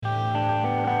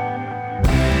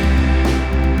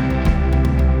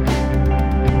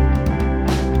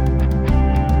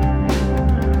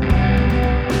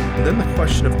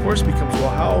question, of course, becomes,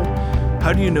 well,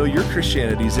 how do you know your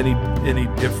Christianity is any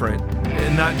different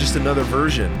and not just another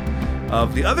version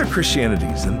of the other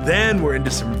Christianities? And then we're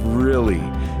into some really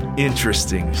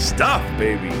interesting stuff,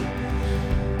 baby.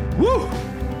 Woo!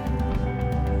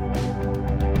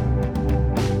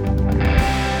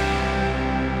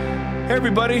 Hey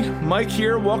everybody, Mike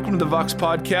here. Welcome to the Vox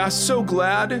Podcast. So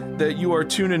glad that you are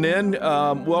tuning in.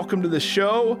 Welcome to the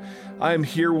show. I am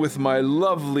here with my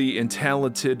lovely and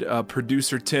talented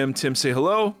producer, Tim. Tim, say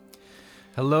hello.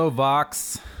 Hello,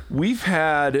 Vox. We've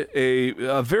had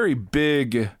a very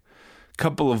big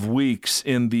couple of weeks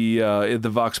in the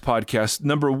Vox Podcast.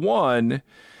 Number one,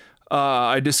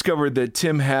 I discovered that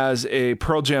Tim has a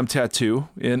Pearl Jam tattoo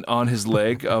on his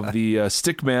leg of the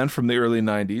Stickman from the early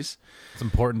 90s. It's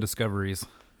important discoveries.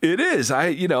 It is.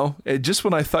 Just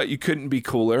when I thought you couldn't be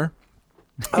cooler.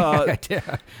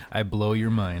 I blow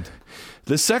your mind.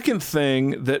 The second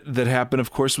thing that happened, of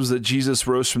course, was that Jesus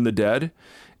rose from the dead.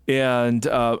 And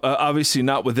obviously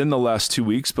not within the last 2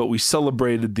 weeks, but we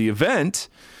celebrated the event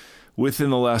within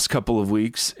the last couple of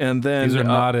weeks. And then these are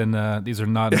not in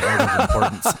order of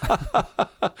importance.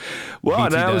 Well,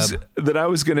 and I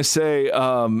was going to say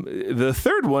the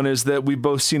third one is that we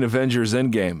both seen Avengers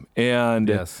Endgame, and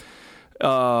yes,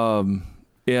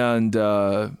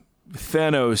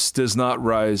 Thanos does not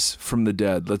rise from the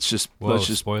dead. Let's just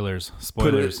spoilers.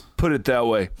 Put it that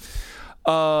way.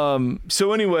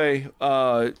 So anyway,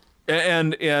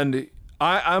 and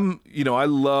I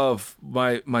love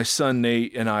my son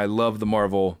Nate, and I love the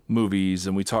Marvel movies,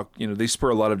 and we talk, they spur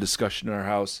a lot of discussion in our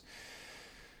house.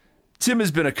 Tim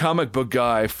has been a comic book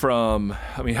guy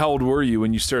how old were you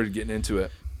when you started getting into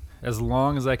it? As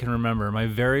long as I can remember. My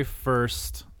very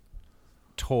first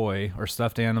toy or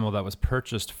stuffed animal that was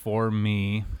purchased for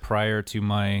me prior to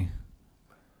my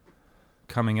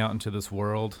coming out into this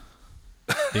world,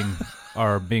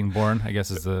 being born, I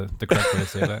guess is the correct way to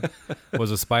say that,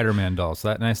 was a Spider-Man doll. So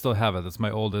and I still have it. That's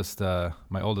my oldest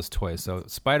toy. So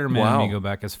Spider-Man and me go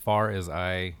back as far as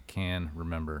I can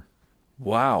remember.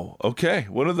 Wow. Okay.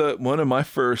 One of my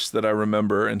first that I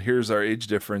remember, and here's our age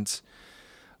difference,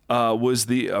 was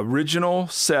the original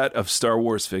set of Star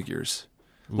Wars figures.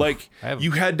 Oof,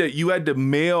 you had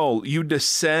to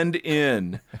send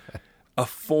in a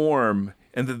form,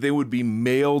 and that they would be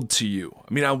mailed to you.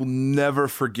 I mean, I will never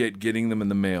forget getting them in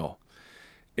the mail.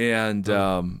 And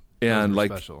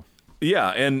special. Yeah,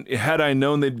 and had I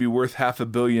known they'd be worth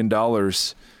 $500 million,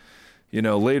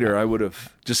 later, I would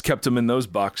have just kept them in those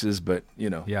boxes. But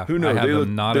yeah, who knows? I have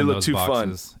them not they in look those too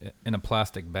boxes, fun in a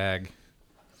plastic bag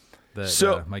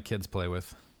that my kids play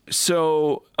with.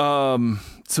 So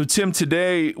Tim,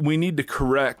 today we need to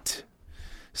correct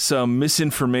some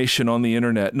misinformation on the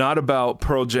internet, not about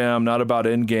Pearl Jam, not about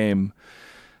Endgame,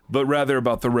 but rather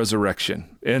about the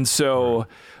resurrection. And so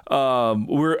I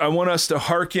want us to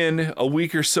hearken a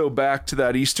week or so back to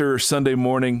that Easter Sunday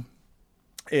morning.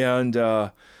 And,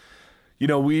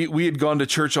 we had gone to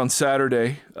church on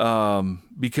Saturday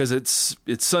because it's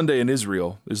Sunday in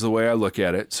Israel is the way I look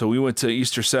at it. So we went to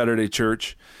Easter Saturday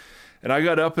church, and I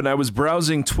got up and I was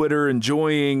browsing Twitter,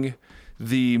 enjoying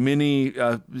the many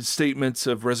statements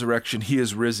of resurrection. He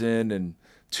is risen, and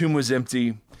tomb was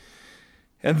empty.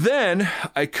 And then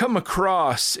I come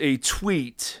across a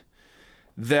tweet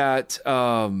that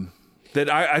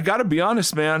I got to be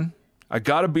honest, man. I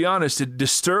got to be honest. It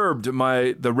disturbed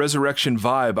the resurrection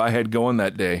vibe I had going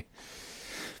that day,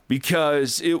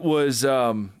 because it was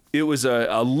a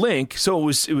link. So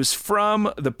it was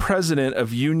from the president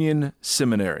of Union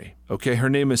Seminary. Okay, her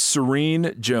name is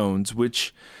Serene Jones,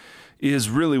 which is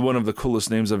really one of the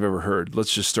coolest names I've ever heard.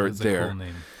 Let's just start there. Cool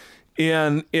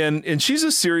name. And she's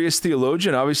a serious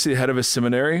theologian, obviously the head of a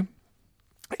seminary.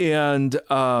 And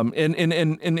in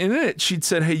it, she'd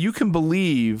said, hey, you can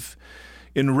believe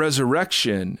in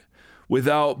resurrection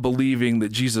without believing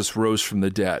that Jesus rose from the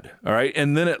dead. All right.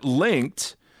 And then it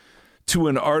linked to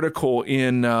an article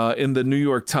in the New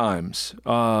York Times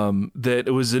that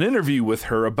it was an interview with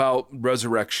her about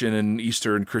resurrection and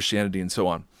Easter and Christianity and so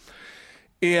on.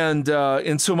 And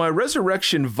so my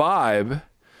resurrection vibe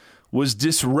was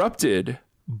disrupted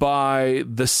by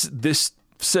this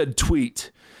said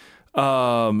tweet,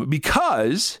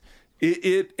 because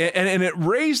it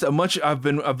raised a much. I've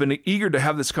been eager to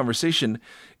have this conversation,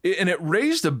 and it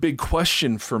raised a big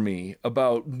question for me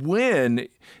about when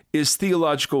is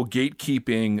theological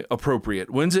gatekeeping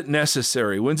appropriate? When's it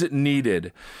necessary? When's it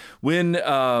needed? When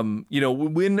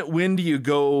when do you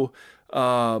go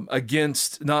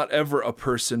against not ever a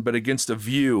person, but against a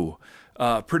view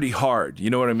pretty hard? You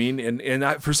know what I mean?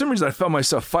 And for some reason, I found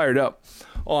myself fired up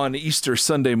on Easter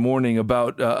Sunday morning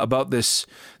about this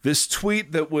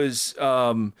tweet that was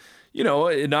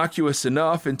innocuous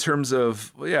enough in terms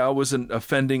of, I wasn't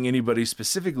offending anybody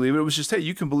specifically, but it was just, hey,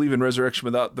 you can believe in resurrection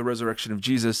without the resurrection of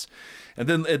Jesus. And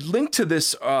then it linked to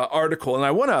this article, and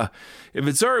I want to, if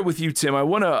it's all right with you, Tim, I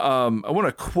want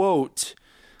to quote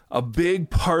a big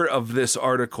part of this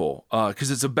article, because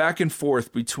it's a back and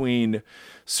forth between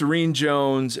Serene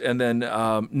Jones and then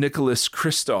Nicholas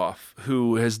Kristof,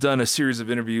 who has done a series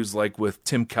of interviews like with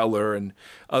Tim Keller and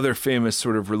other famous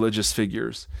sort of religious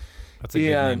figures. That's a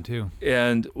good name, too.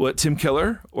 And what, Tim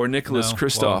Keller or Nicholas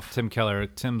Kristof? Well, Tim Keller.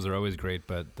 Tims are always great,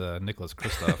 but Nicholas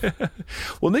Kristof.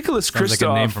 Well, Nicholas Kristof. Sounds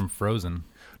like a name from Frozen.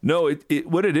 No,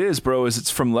 what it is, bro, is it's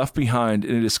from Left Behind,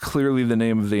 and it is clearly the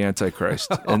name of the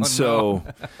Antichrist. And so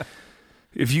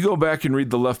if you go back and read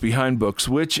the Left Behind books,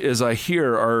 which, as I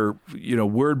hear, are,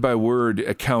 word by word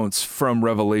accounts from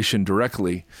Revelation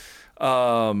directly,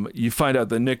 you find out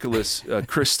that Nicholas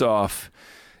Kristof,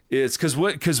 it's because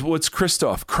what's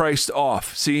Kristof? Christ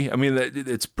off. See, I mean,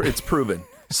 it's proven.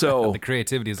 So the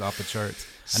creativity is off the charts.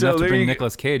 So Enough to bring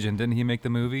Nicolas Cage in. Didn't he make the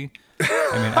movie?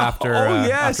 I mean, after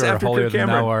after Holier Kirk Than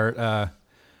Cameron. Thou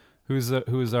Art,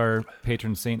 who's our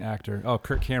patron saint actor? Oh,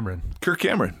 Kirk Cameron.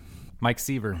 Mike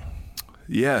Seaver.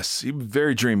 Yes, he was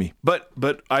very dreamy. But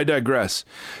I digress,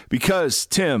 because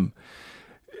Tim,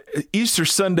 Easter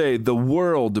Sunday, the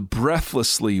world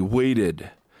breathlessly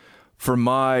waited for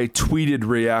my tweeted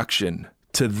reaction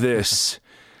to this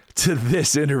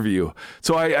interview.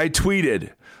 So I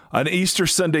tweeted an Easter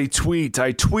Sunday tweet.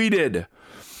 I tweeted,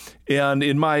 and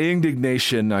in my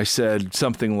indignation, I said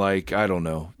something like, I don't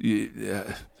know.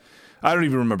 I don't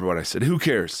even remember what I said. Who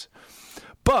cares?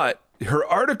 But her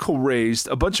article raised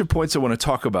a bunch of points I want to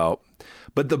talk about.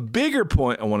 But the bigger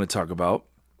point I want to talk about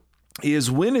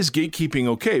is, when is gatekeeping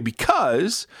okay?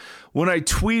 Because when I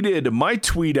tweeted my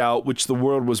tweet out, which the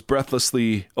world was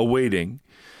breathlessly awaiting,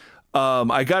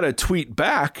 I got a tweet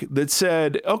back that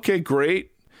said, okay,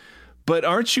 great, but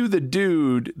aren't you the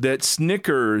dude that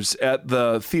snickers at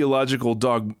the theological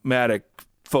dogmatic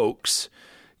folks,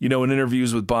 in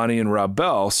interviews with Bonnie and Rob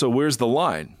Bell? So where's the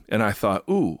line? And I thought,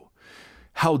 ooh,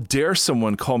 how dare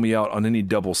someone call me out on any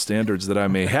double standards that I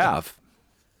may have?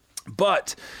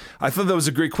 But I thought that was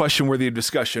a great question worthy of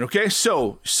discussion. Okay,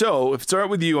 so if it's all right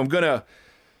with you, I'm going to,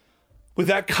 with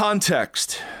that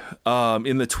context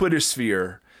in the Twitter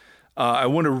sphere, I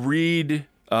want to read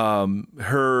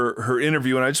her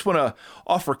interview, and I just want to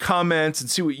offer comments and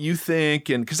see what you think,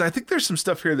 and because I think there's some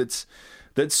stuff here that's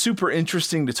super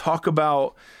interesting to talk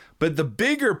about. But the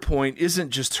bigger point isn't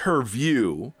just her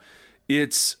view.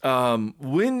 It's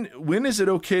when is it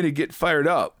okay to get fired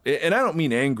up? And I don't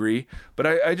mean angry, but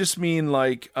I just mean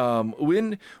like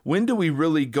when do we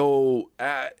really go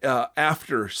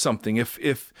after something?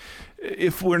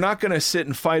 If we're not going to sit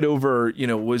and fight over,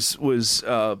 was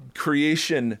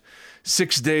creation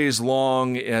 6 days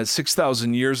long,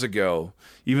 6,000 years ago,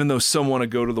 even though some want to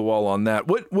go to the wall on that.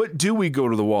 What do we go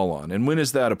to the wall on, and when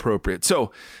is that appropriate?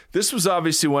 So this was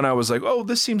obviously when I was like, oh,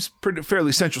 this seems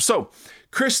fairly central. So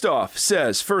Kristof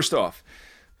says, first off,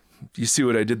 you see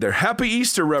what I did there? Happy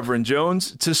Easter, Reverend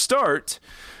Jones. To start,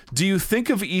 do you think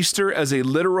of Easter as a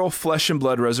literal flesh and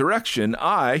blood resurrection?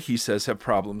 He says, have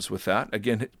problems with that.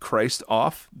 Again, Christ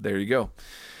off. There you go.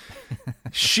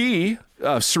 She,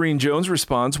 Serene Jones,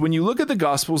 responds, when you look at the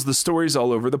Gospels, the stories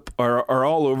are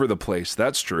all over the place.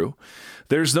 That's true.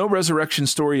 There's no resurrection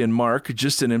story in Mark,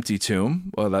 just an empty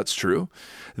tomb. Well, that's true.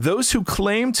 Those who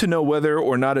claim to know whether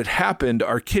or not it happened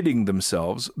are kidding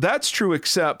themselves. That's true,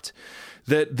 except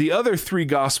that the other three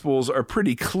Gospels are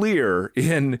pretty clear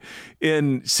in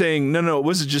saying, no, it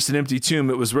wasn't just an empty tomb.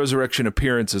 It was resurrection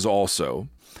appearances also.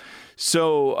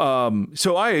 So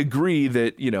I agree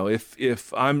that,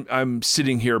 if I'm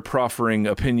sitting here proffering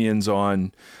opinions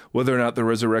on whether or not the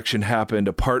resurrection happened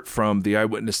apart from the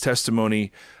eyewitness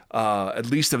testimony, at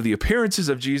least of the appearances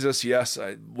of Jesus, yes,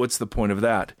 what's the point of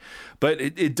that? But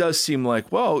it does seem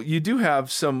like, well, you do have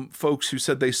some folks who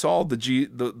said they saw the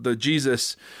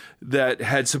Jesus that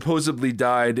had supposedly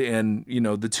died, and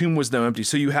the tomb was now empty.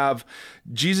 So you have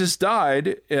Jesus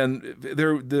died, and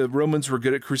the Romans were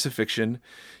good at crucifixion.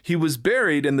 He was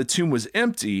buried, and the tomb was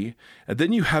empty, and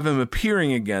then you have him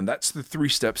appearing again. That's the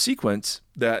 3-step sequence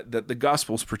that the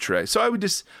Gospels portray. So I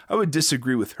would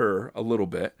disagree with her a little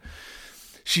bit.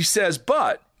 She says,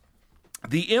 but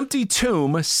the empty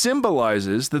tomb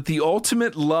symbolizes that the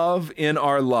ultimate love in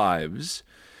our lives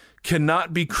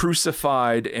cannot be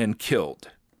crucified and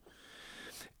killed.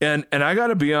 And I got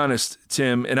to be honest,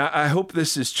 Tim, and I hope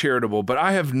this is charitable, but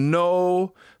I have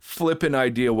no flippant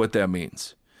idea what that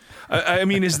means. I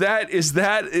mean, is that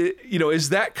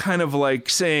kind of like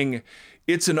saying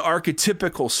it's an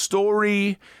archetypical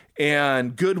story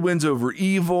and good wins over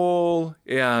evil.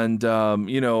 And, I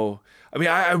mean,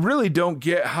 I really don't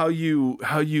get how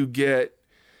you get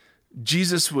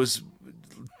Jesus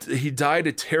he died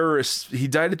at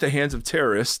the hands of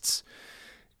terrorists,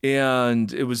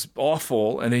 and it was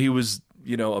awful, and he was,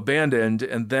 abandoned,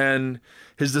 and then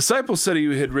his disciples said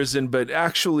he had risen, but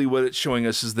actually what it's showing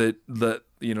us is that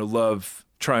love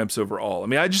triumphs over all. I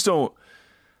mean, I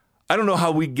don't know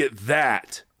how we get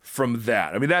that from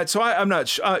that. I mean, I'm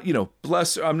not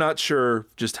I'm not sure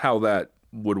just how that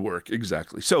would work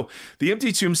exactly. So the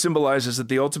empty tomb symbolizes that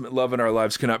the ultimate love in our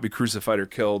lives cannot be crucified or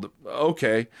killed.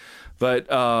 Okay. But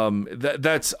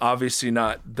that's obviously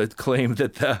not the claim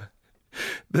that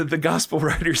the gospel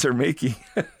writers are making.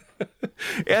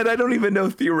 And I don't even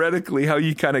know theoretically how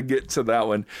you kind of get to that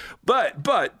one.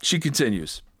 But she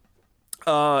continues.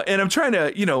 And I'm trying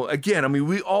to, again, I mean,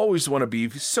 we always want to be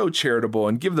so charitable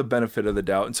and give the benefit of the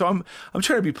doubt. And so I'm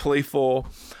trying to be playful.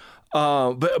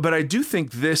 But I do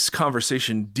think this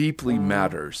conversation deeply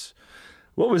matters.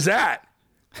 What was that?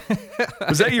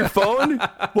 Was that your phone?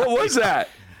 What was that?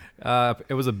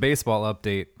 It was a baseball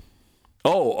update.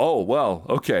 Oh, well,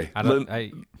 okay.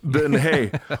 Then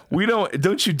hey,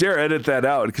 don't you dare edit that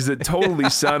out, because it totally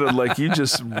sounded like you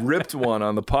just ripped one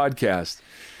on the podcast.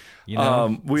 We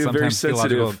have very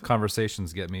sensitive theological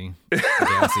conversations get me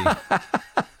gassy.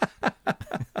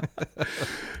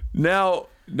 Now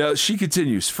she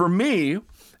continues. For me,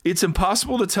 it's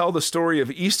impossible to tell the story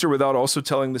of Easter without also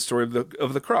telling the story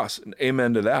of the cross. And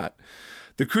amen to that.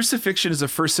 The crucifixion is a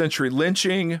first century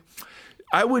lynching.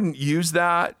 I wouldn't use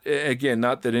that. Again,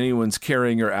 not that anyone's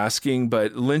caring or asking,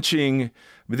 but lynching,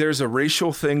 there's a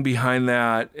racial thing behind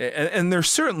that. And there's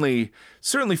certainly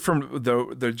from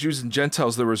the Jews and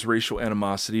Gentiles, there was racial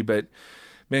animosity, but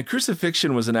man,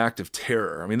 crucifixion was an act of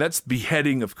terror. I mean, that's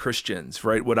beheading of Christians,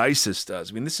 right? What ISIS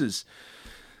does. I mean, this is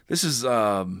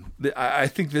I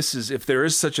think this is, if there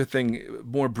is such a thing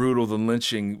more brutal than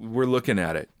lynching, we're looking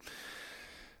at it.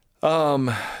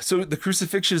 So the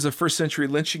crucifixion is a first century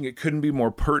lynching. It couldn't be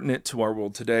more pertinent to our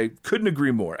world today. Couldn't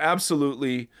agree more.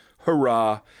 Absolutely.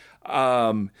 Hurrah.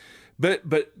 But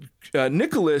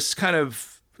Nicholas kind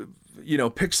of,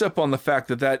 picks up on the fact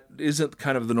that isn't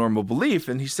kind of the normal belief.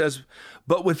 And he says,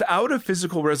 but without a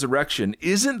physical resurrection,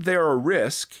 isn't there a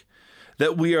risk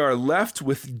that we are left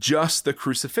with just the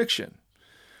crucifixion?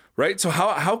 Right? So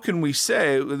how can we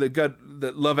say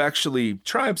that love actually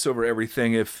triumphs over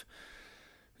everything if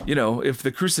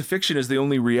the crucifixion is the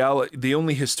only reality, the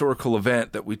only historical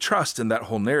event that we trust in that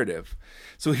whole narrative?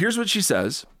 So here's what she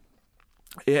says.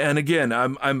 And again,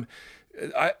 I'm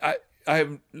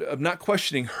not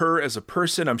questioning her as a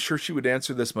person. I'm sure she would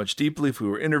answer this much deeply if we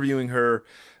were interviewing her.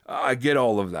 I get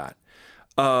all of that.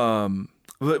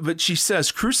 But she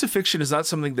says crucifixion is not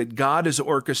something that God is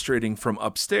orchestrating from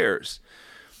upstairs.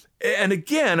 And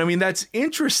again, I mean, that's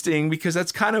interesting because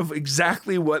that's kind of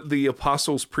exactly what the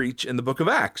apostles preach in the book of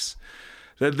Acts,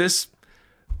 that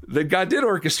God did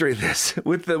orchestrate this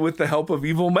with the help of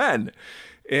evil men.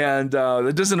 And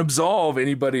that doesn't absolve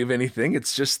anybody of anything.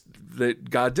 It's just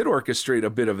that God did orchestrate a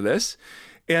bit of this.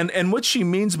 And what she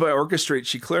means by orchestrate,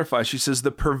 she clarifies. She says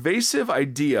the pervasive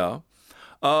idea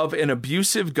of an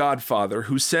abusive godfather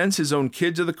who sends his own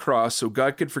kid to the cross so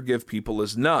God could forgive people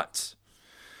is nuts.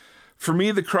 For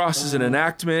me, the cross is an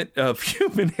enactment of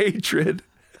human hatred.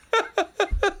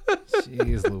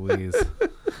 Jeez Louise.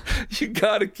 You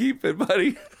got to keep it,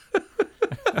 buddy.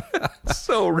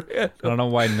 So random. I don't know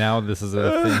why now this is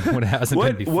a thing when it hasn't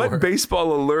been before. What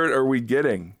baseball alert are we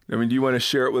getting? I mean, do you want to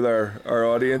share it with our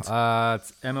audience?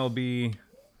 It's MLB,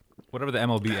 whatever the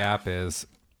MLB app is.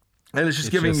 And it's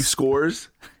just giving you scores?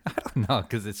 I don't know,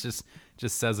 because it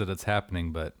just says that it's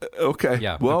happening, but okay.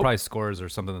 Yeah, well, probably scores or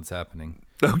something that's happening.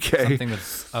 Okay. Something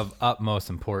that's of utmost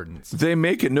importance. They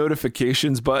make a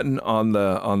notifications button on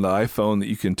the iPhone that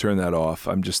you can turn that off.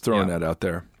 I'm just throwing that out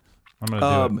there. I'm going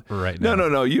to do it right now.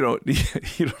 No. You don't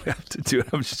have to do it.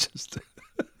 I'm just.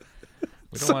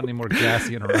 We don't want any more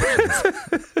gassy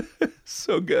interruptions.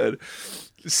 So good.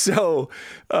 So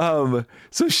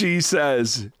she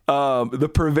says,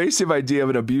 the pervasive idea of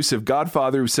an abusive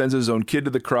godfather who sends his own kid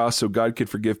to the cross so God could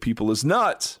forgive people is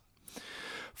nuts.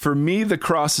 For me, the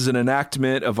cross is an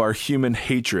enactment of our human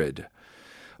hatred.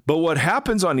 But what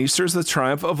happens on Easter is the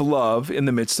triumph of love in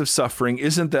the midst of suffering.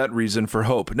 Isn't that reason for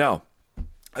hope? Now,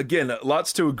 again,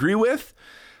 lots to agree with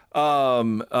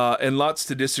and lots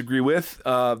to disagree with.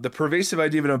 The pervasive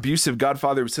idea of an abusive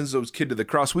godfather who sends his kid to the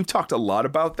cross. We've talked a lot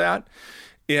about that.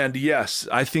 And yes,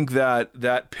 I think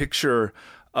that picture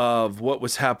of what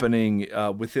was happening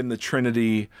within the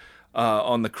Trinity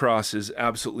on the cross is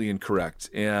absolutely incorrect.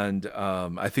 And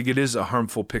I think it is a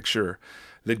harmful picture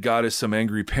that God is some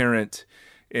angry parent,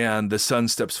 and the son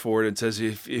steps forward and says,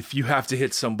 if you have to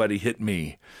hit somebody, hit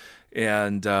me.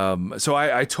 And so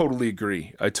I totally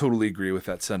agree. I totally agree with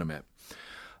that sentiment.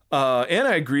 And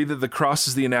I agree that the cross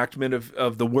is the enactment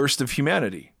of the worst of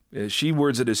humanity. She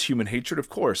words it as human hatred, of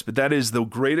course, but that is the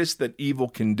greatest that evil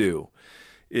can do,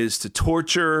 is to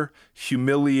torture,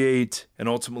 humiliate, and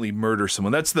ultimately murder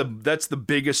someone. That's the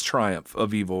biggest triumph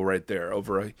of evil right there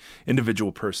over an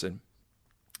individual person.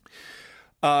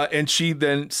 And she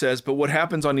then says, but what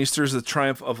happens on Easter is the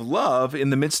triumph of love in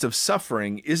the midst of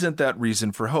suffering. Isn't that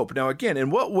reason for hope? Now, again, in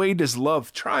what way does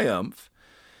love triumph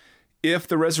if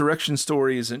the resurrection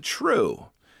story isn't true?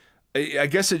 I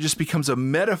guess it just becomes a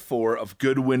metaphor of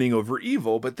good winning over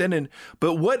evil. But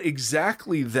what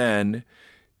exactly then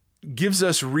gives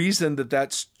us reason that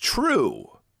that's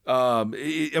true?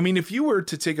 If you were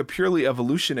to take a purely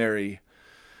evolutionary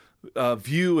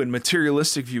view and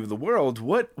materialistic view of the world,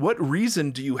 what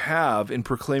reason do you have in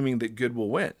proclaiming that good will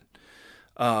win?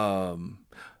 I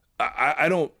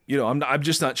don't, I'm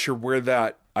just not sure where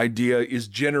that idea is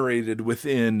generated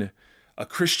within a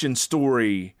Christian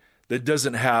story that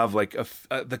doesn't have like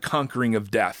the conquering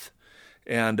of death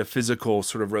and a physical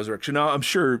sort of resurrection. Now, I'm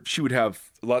sure she would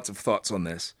have lots of thoughts on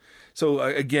this. So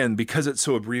again, because it's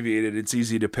so abbreviated, it's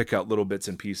easy to pick out little bits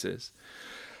and pieces.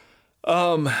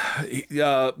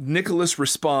 Nicholas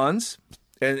responds,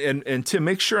 and Tim,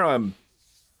 make sure I'm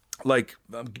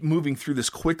moving through this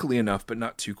quickly enough, but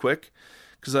not too quick,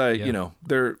 because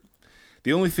the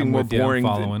only thing more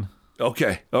boring.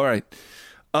 Okay, all right.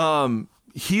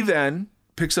 He then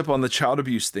picks up on the child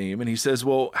abuse theme, and he says,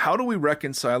 well, how do we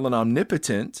reconcile an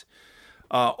omnipotent,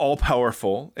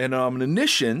 all-powerful, and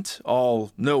omniscient,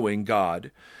 all-knowing God?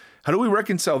 How do we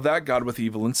reconcile that God with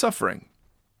evil and suffering?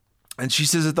 And she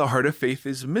says at the heart of faith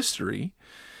is a mystery.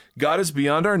 God is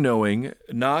beyond our knowing,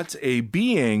 not a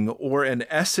being or an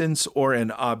essence or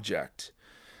an object.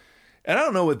 And I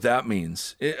don't know what that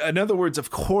means. In other words,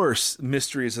 of course,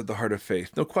 mystery is at the heart of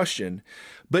faith, no question.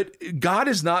 But God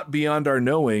is not beyond our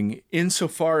knowing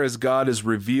insofar as God has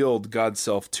revealed God's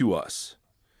self to us.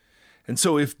 And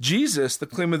so if Jesus, the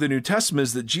claim of the New Testament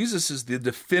is that Jesus is the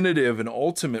definitive and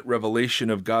ultimate revelation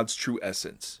of God's true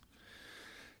essence.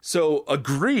 So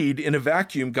agreed, in a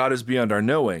vacuum, God is beyond our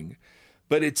knowing.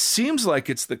 But it seems like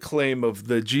it's the claim of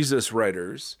the Jesus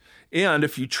writers, and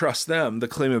if you trust them, the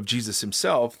claim of Jesus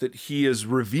himself, that he is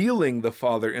revealing the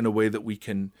Father in a way that we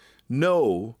can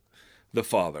know the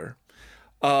Father.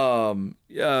 So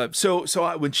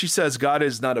when she says God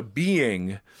is not a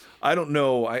being, I don't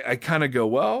know. I kind of go,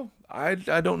 well, I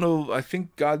don't know. I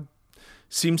think God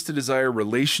seems to desire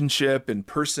relationship and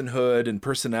personhood and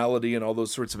personality and all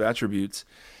those sorts of attributes.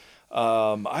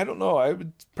 I don't know. I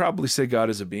would probably say God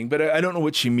is a being, but I don't know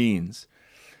what she means.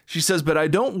 She says, but I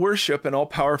don't worship an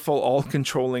all-powerful,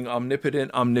 all-controlling,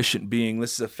 omnipotent, omniscient being.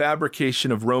 This is a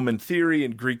fabrication of Roman theory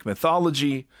and Greek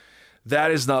mythology.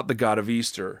 That is not the God of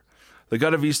Easter. The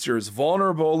God of Easter is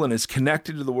vulnerable and is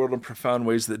connected to the world in profound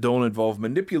ways that don't involve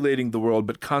manipulating the world,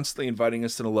 but constantly inviting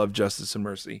us into love, justice, and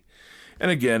mercy. And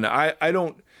again, I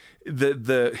don't...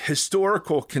 The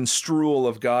historical construal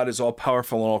of God as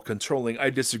all-powerful and all-controlling,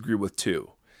 I disagree with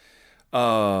too.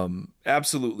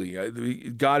 Absolutely.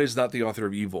 God is not the author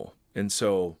of evil. And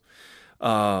so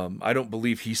I don't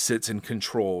believe he sits and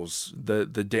controls the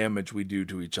damage we do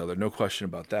to each other. No question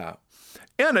about that.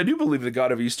 And I do believe the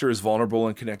God of Easter is vulnerable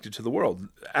and connected to the world.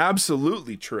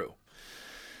 Absolutely true.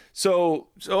 So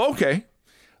okay.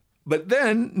 But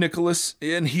then Nicholas,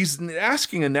 and he's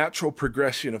asking a natural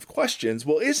progression of questions.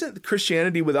 Well, isn't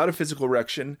Christianity without a physical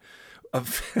erection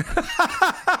of...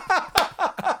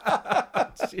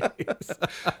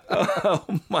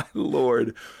 Oh, my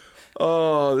Lord.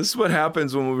 Oh, this is what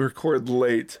happens when we record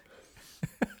late.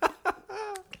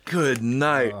 Good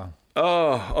night.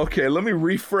 Oh, okay. Let me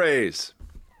rephrase.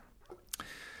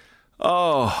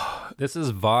 Oh. This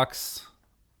is Vox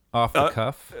off the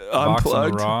cuff. Vox on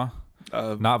the raw.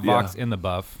 Not Vox in the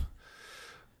buff.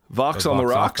 Vox on the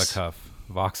rocks. Off the cuff.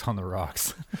 Vox on the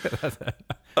rocks.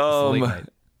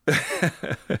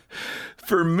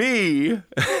 For me,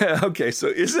 okay, so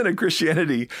isn't a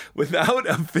Christianity without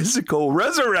a physical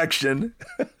resurrection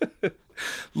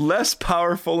less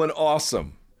powerful and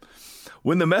awesome?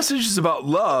 When the message is about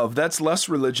love, that's less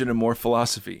religion and more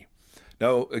philosophy.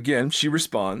 Now, again, she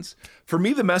responds, for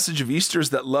me, the message of Easter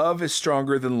is that love is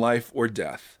stronger than life or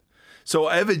death. So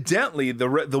evidently,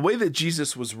 the way that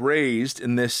Jesus was raised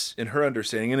in her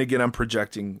understanding, and again, I'm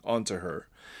projecting onto her,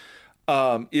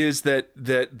 is that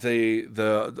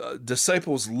the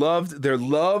disciples loved, their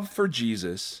love for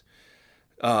Jesus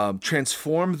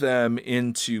transformed them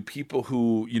into people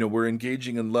who, were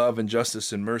engaging in love and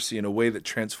justice and mercy in a way that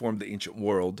transformed the ancient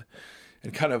world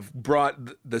and kind of brought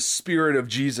the spirit of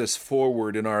Jesus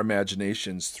forward in our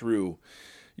imaginations through,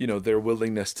 their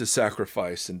willingness to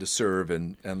sacrifice and to serve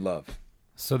and love.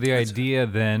 So the idea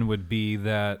then would be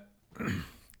that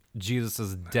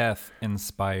Jesus' death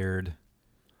inspired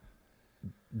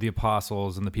the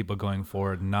apostles and the people going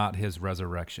forward, not his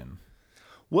resurrection.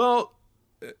 Well,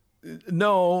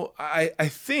 no, I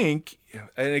think,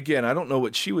 and again, I don't know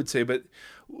what she would say, but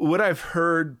what I've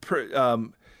heard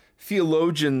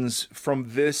theologians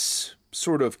from this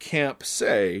sort of camp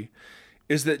say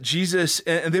is that Jesus,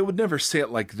 and they would never say it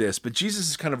like this, but Jesus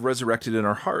is kind of resurrected in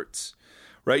our hearts,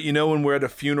 right? When we're at a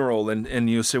funeral and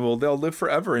you say, well, they'll live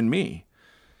forever in me,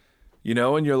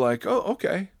 and you're like, oh,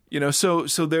 okay. So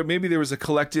there was a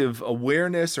collective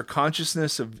awareness or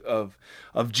consciousness of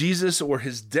Jesus, or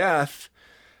his death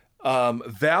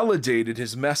validated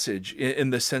his message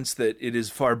in the sense that it is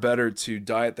far better to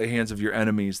die at the hands of your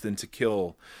enemies than to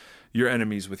kill your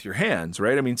enemies with your hands,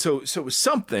 right? I mean, so it was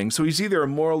something. So he's either a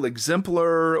moral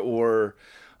exemplar, or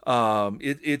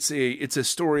it's a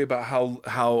story about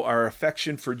how our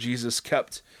affection for Jesus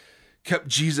kept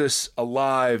Jesus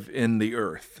alive in the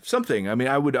earth. Something. I mean,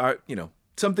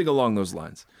 something along those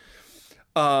lines.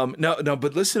 No,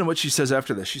 but listen to what she says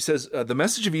after this. She says, the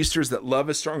message of Easter is that love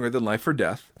is stronger than life or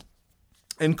death.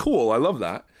 And cool, I love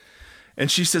that. And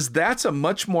she says, that's a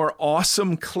much more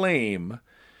awesome claim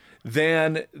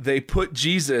than they put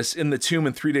Jesus in the tomb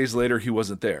and 3 days later he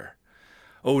wasn't there.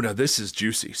 Oh, now this is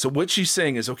juicy. So what she's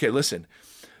saying is, okay, listen,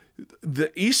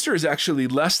 the Easter is actually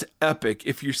less epic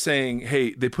if you're saying,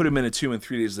 hey, they put him in a tomb and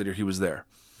 3 days later he was there,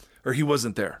 or he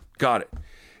wasn't there. Got it.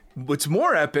 What's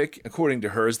more epic, according to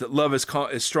her, is that love is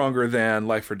stronger than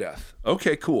life or death.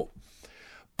 Okay, cool.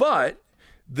 But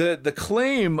the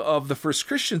claim of the first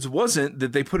Christians wasn't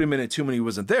that they put him in a tomb and he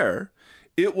wasn't there.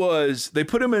 It was, they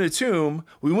put him in a tomb,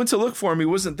 we went to look for him, he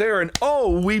wasn't there, and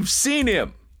oh, we've seen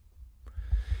him.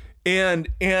 And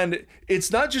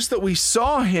it's not just that we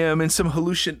saw him in some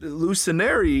hallucination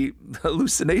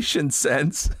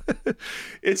sense.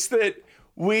 It's that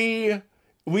we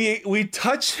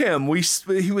touched him.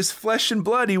 He was flesh and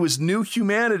blood. He was new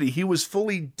humanity. He was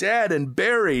fully dead and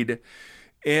buried.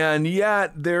 And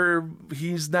yet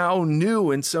he's now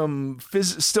new in some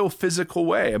still physical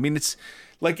way. I mean, it's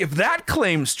like, if that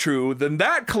claim's true, then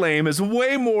that claim is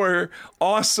way more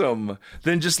awesome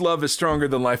than just love is stronger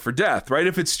than life or death, right?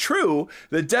 If it's true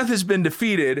that death has been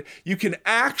defeated, you can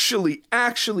actually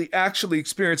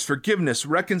experience forgiveness,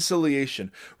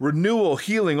 reconciliation, renewal,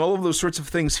 healing, all of those sorts of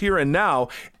things here and now,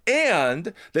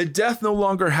 and that death no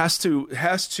longer has to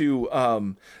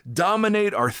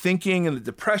dominate our thinking, and the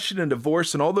depression and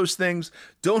divorce and all those things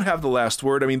don't have the last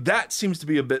word. I mean, that seems to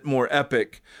be a bit more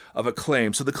epic of a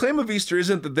claim. So the claim of Easter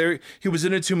isn't that he was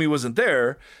in a tomb, he wasn't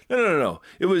there. No.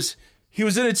 It was, he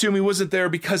was in a tomb, he wasn't there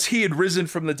because he had risen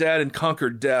from the dead and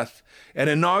conquered death and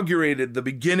inaugurated the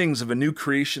beginnings of a new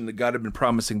creation that God had been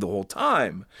promising the whole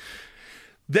time.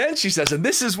 Then she says, and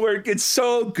this is where it gets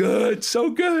so good.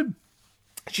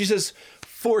 She says,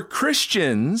 for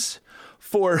Christians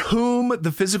for whom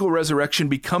the physical resurrection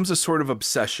becomes a sort of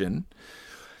obsession,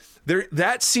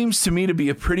 that seems to me to be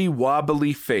a pretty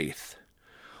wobbly faith.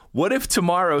 What if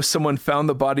tomorrow someone found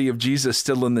the body of Jesus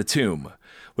still in the tomb?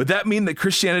 Would that mean that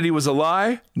Christianity was a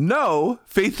lie? No,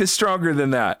 faith is stronger than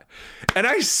that. And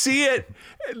I see it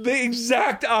the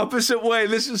exact opposite way.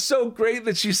 This is so great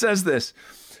that she says this,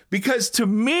 because to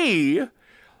me,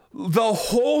 the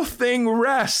whole thing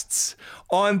rests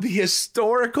on the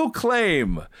historical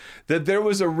claim that there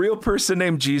was a real person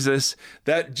named Jesus,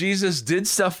 that Jesus did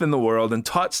stuff in the world and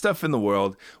taught stuff in the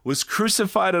world, was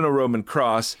crucified on a Roman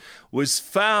cross, was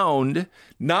found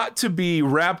not to be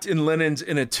wrapped in linens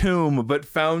in a tomb, but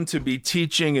found to be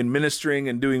teaching and ministering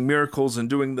and doing miracles and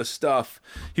doing the stuff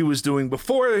he was doing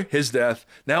before his death,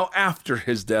 now after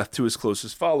his death, to his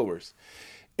closest followers.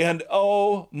 And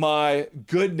oh my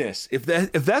goodness, if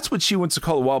that's what she wants to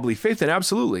call a wobbly faith, then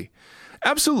absolutely.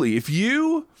 If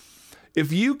you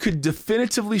could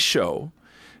definitively show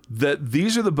that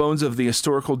these are the bones of the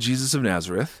historical Jesus of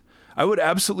Nazareth, I would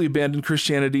absolutely abandon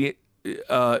Christianity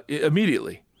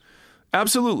immediately.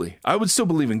 Absolutely. I would still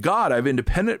believe in God. I have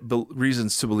independent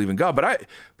reasons to believe in God,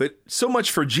 but so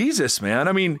much for Jesus, man.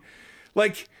 I mean,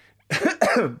 like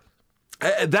that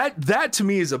to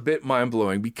me is a bit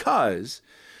mind-blowing, because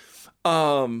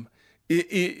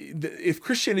if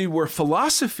Christianity were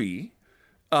philosophy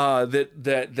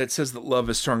that says that love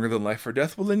is stronger than life or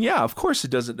death, well then yeah, of course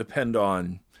it doesn't depend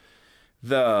on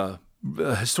the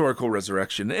historical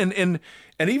resurrection. And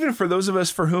even for those of us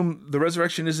for whom the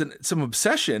resurrection isn't some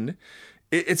obsession,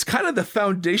 it's kind of the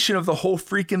foundation of the whole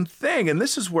freaking thing. And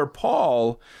this is where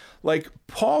Paul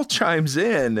chimes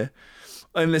in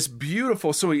this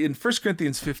beautiful, so in 1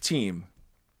 Corinthians 15,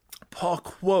 Paul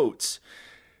quotes,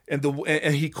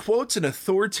 and he quotes an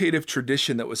authoritative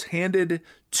tradition that was handed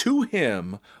to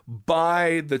him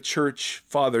by the church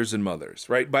fathers and mothers,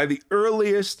 right? By the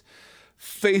earliest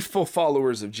faithful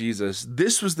followers of Jesus.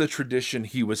 This was the tradition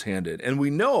he was handed. And we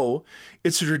know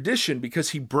it's a tradition because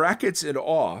he brackets it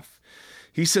off.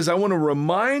 He says, I want to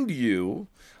remind you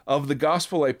of the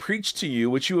gospel I preached to you,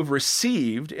 which you have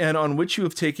received and on which you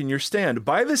have taken your stand.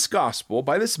 By this gospel,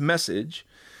 by this message,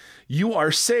 you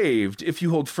are saved if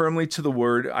you hold firmly to the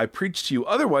word I preached to you.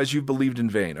 Otherwise, you've believed in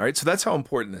vain. All right, so that's how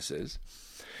important this is.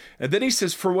 And then he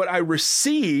says, for what I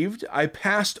received, I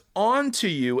passed on to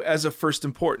you as of first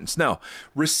importance. Now,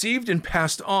 received and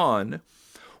passed on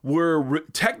were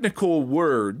technical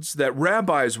words that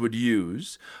rabbis would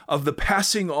use of the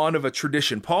passing on of a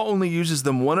tradition. Paul only uses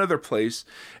them one other place,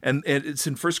 and it's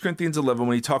in 1 Corinthians 11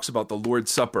 when he talks about the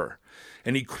Lord's Supper.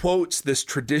 And he quotes this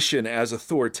tradition as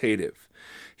authoritative.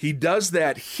 He does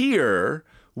that here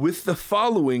with the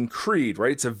following creed,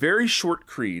 right? It's a very short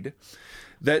creed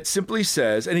that simply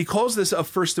says, and he calls this of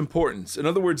first importance. In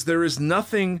other words, there is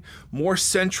nothing more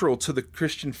central to the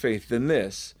Christian faith than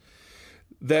this,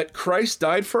 that Christ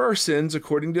died for our sins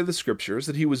according to the scriptures,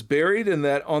 that he was buried, and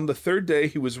that on the third day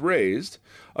he was raised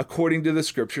according to the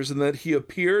scriptures, and that he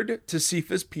appeared to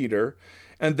Cephas, Peter,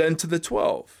 and then to the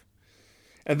 12.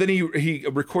 And then he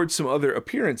records some other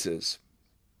appearances.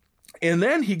 And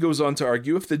then he goes on to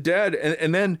argue if the dead,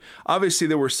 and then obviously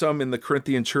there were some in the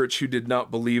Corinthian church who did not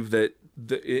believe that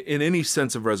in any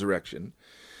sense of resurrection.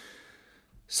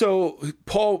 So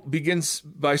Paul begins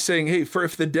by saying, hey, for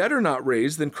if the dead are not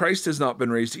raised, then Christ has not been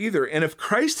raised either. And if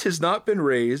Christ has not been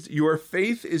raised, your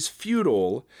faith is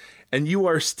futile and you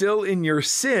are still in your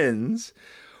sins.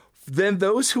 Then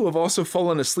those who have also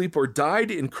fallen asleep or died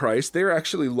in Christ, they're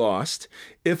actually lost.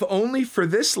 If only for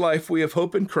this life we have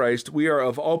hope in Christ, we are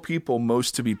of all people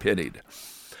most to be pitied.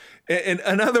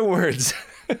 In other words,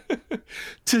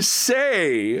 to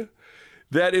say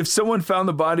that if someone found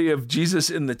the body of Jesus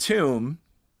in the tomb,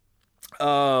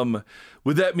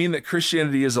 would that mean that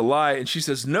Christianity is a lie? And she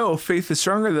says, no, faith is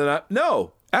stronger than that.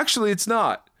 No, actually it's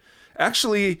not.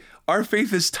 Actually, our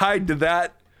faith is tied to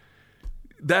that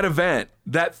event,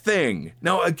 that thing.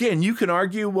 Now, again, you can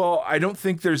argue, well, I don't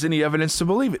think there's any evidence to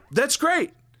believe it. That's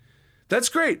great. That's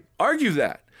great. Argue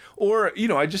that. Or,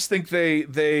 I just think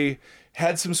they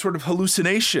had some sort of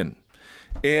hallucination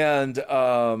and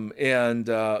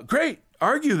great.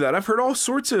 Argue that. I've heard all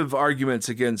sorts of arguments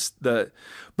against the,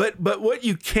 but what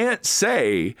you can't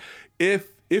say if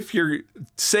you're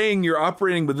saying you're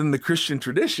operating within the Christian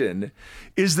tradition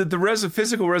is that the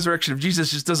physical resurrection of Jesus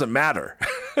just doesn't matter.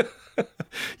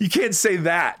 You can't say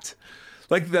that.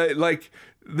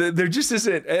 There just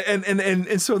isn't.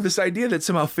 And so this idea that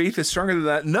somehow faith is stronger than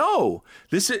that. No,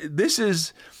 this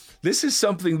is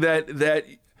something that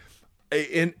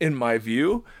in my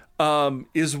view,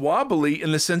 is wobbly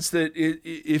in the sense that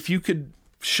if you could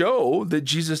show that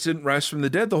Jesus didn't rise from the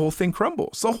dead, the whole thing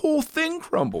crumbles. The whole thing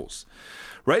crumbles,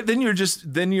 right? Then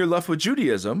you're left with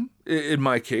Judaism. In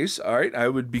my case, all right, I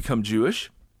would become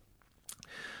Jewish,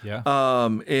 yeah,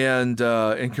 and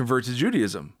convert to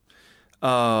Judaism,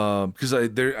 because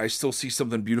I still see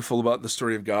something beautiful about the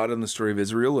story of God and the story of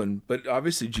Israel, but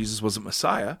obviously Jesus wasn't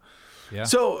Messiah. Yeah.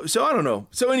 So I don't know.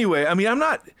 So anyway, I mean, I'm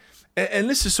not. And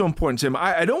this is so important, Tim.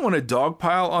 I don't want to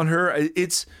dogpile on her.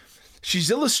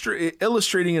 She's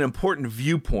illustrating an important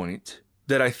viewpoint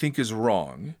that I think is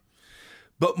wrong.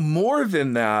 But more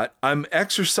than that, I'm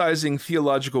exercising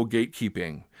theological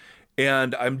gatekeeping.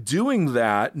 And I'm doing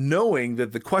that knowing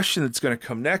that the question that's going to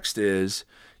come next is,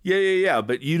 yeah,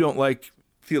 but you don't like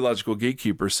theological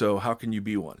gatekeepers, so how can you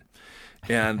be one?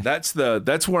 And that's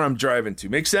where I'm driving to.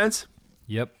 Make sense?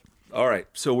 Yep. All right.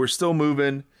 So we're still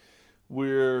moving.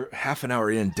 We're half an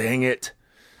hour in. Dang it.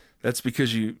 That's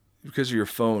because of your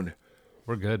phone.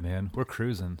 We're good, man. We're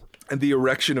cruising. And the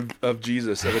erection of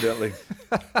Jesus, evidently.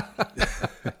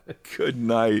 Good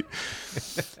night.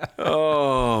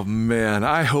 Oh, man.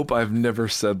 I hope I've never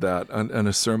said that on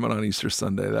a sermon on Easter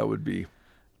Sunday. That would be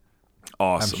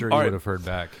awesome. I'm sure you would have heard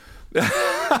back.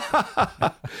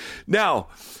 Now,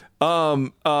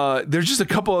 there's just a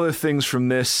couple other things from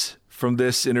this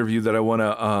interview that I want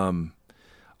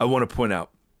to point out.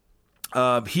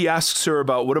 He asks her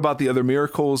about what about the other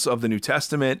miracles of the New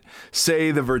Testament,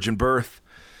 say the virgin birth.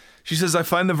 She says, I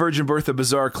find the virgin birth a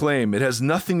bizarre claim. It has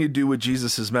nothing to do with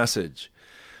Jesus' message.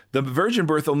 The virgin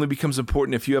birth only becomes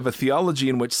important if you have a theology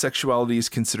in which sexuality is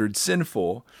considered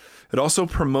sinful. It also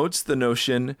promotes the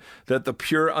notion that the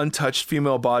pure, untouched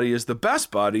female body is the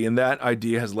best body, and that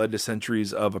idea has led to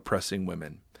centuries of oppressing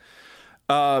women.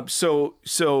 So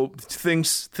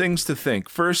things to think.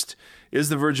 First, is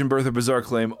the virgin birth a bizarre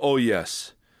claim? Oh,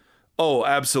 yes. Oh,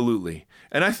 absolutely.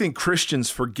 And I think Christians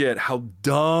forget how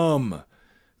dumb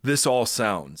this all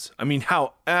sounds. I mean,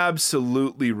 how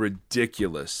absolutely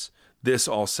ridiculous this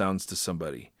all sounds to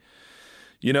somebody.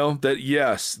 You know, that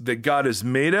yes, that God has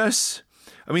made us.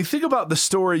 I mean, think about the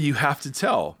story you have to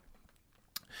tell.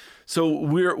 So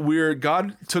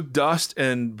God took dust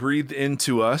and breathed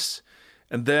into us,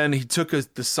 and then he took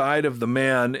the side of the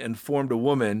man and formed a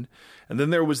woman. And then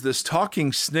there was this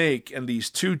talking snake and these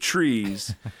two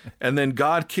trees, and then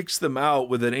God kicks them out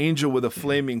with an angel with a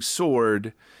flaming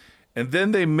sword. And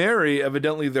then they marry,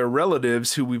 evidently, their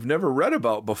relatives who we've never read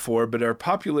about before, but are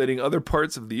populating other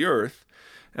parts of the earth.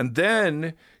 And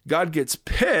then God gets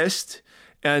pissed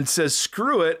and says,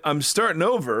 screw it, I'm starting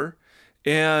over.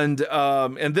 And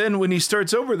then when he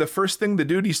starts over, the first thing the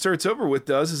dude he starts over with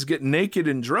does is get naked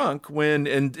and drunk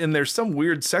and there's some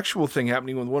weird sexual thing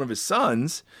happening with one of his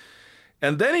sons.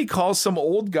 And then he calls some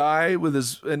old guy with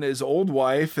his old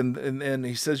wife, and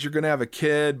he says, you're going to have a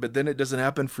kid, but then it doesn't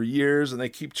happen for years, and they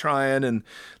keep trying, and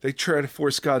they try to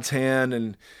force God's hand,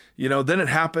 and, you know, then it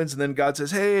happens, and then God says,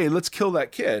 hey, let's kill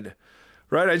that kid,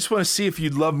 right? I just want to see if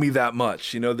you'd love me that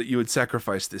much, you know, that you would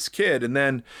sacrifice this kid. And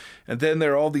then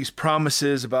there are all these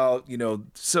promises about, you know,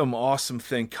 some awesome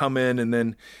thing coming, and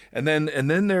then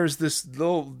there's this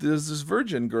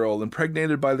virgin girl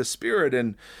impregnated by the Spirit,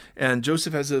 and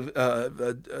Joseph has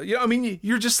I mean,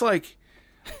 you're just like,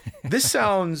 this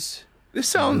sounds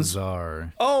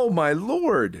bizarre. Oh my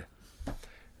Lord.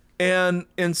 And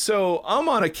so I'm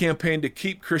on a campaign to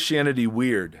keep Christianity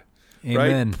weird.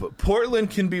 Amen. Right? Portland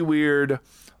can be weird.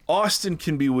 Austin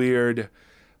can be weird.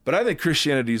 But I think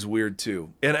Christianity is weird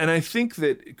too. And I think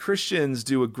that Christians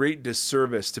do a great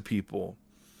disservice to people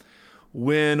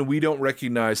when we don't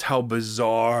recognize how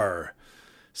bizarre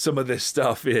some of this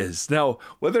stuff is. Now,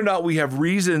 whether or not we have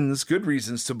good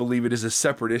reasons to believe it is a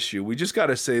separate issue. We just got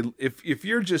to say, if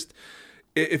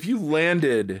you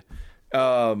landed,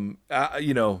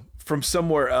 you know, from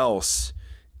somewhere else,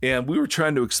 and we were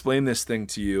trying to explain this thing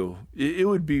to you, it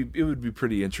would be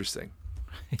pretty interesting,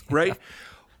 right?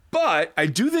 But I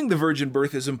do think the virgin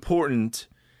birth is important,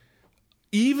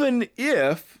 even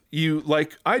if you,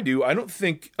 like I do, I don't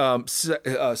think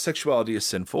sexuality is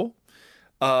sinful.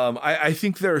 I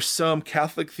think there are some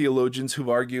Catholic theologians who've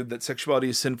argued that sexuality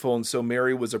is sinful, and so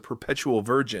Mary was a perpetual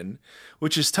virgin,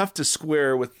 which is tough to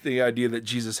square with the idea that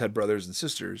Jesus had brothers and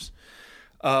sisters.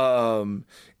 And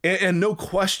no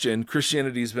question,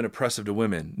 Christianity has been oppressive to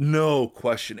women. No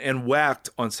question. And whacked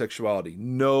on sexuality.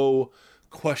 No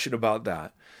question about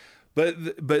that. But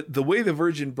the way the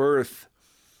virgin birth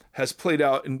has played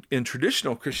out in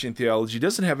traditional Christian theology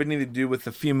doesn't have anything to do with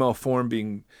the female form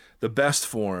being the best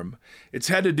form. It's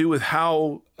had to do with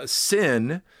how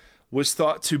sin was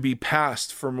thought to be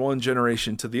passed from one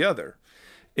generation to the other.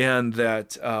 And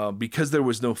that because there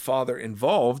was no father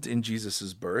involved in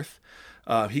Jesus's birth,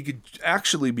 he could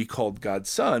actually be called God's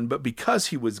son, but because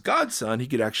he was God's son, he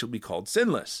could actually be called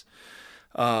sinless.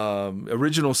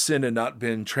 Original sin had not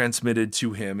been transmitted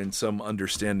to him in some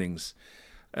understandings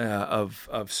of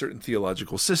certain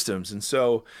theological systems. And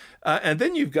so, and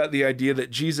then you've got the idea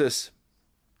that Jesus,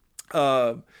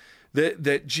 that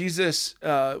Jesus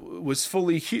was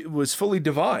fully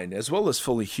divine as well as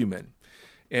fully human.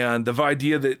 And the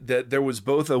idea that there was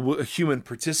both a human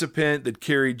participant that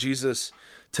carried Jesus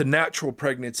to natural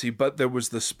pregnancy, but there was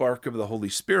the spark of the Holy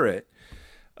Spirit.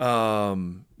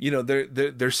 You know,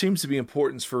 there seems to be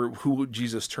importance for who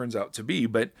Jesus turns out to be,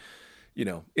 but you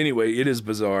know, anyway, it is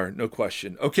bizarre, no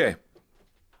question. Okay.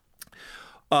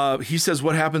 He says,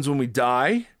 what happens when we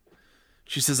die?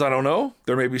 She says, I don't know.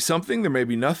 There may be something, there may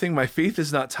be nothing. My faith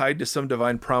is not tied to some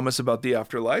divine promise about the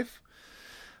afterlife.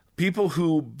 People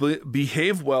who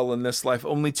behave well in this life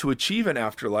only to achieve an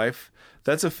afterlife,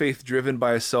 that's a faith driven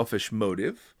by a selfish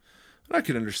motive. And I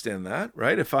can understand that,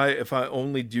 right? If I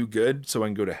only do good so I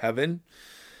can go to heaven.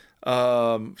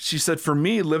 She said, for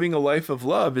me, living a life of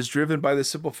love is driven by the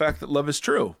simple fact that love is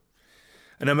true.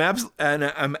 And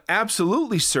I'm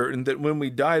absolutely certain that when we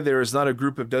die, there is not a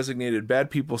group of designated bad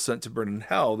people sent to burn in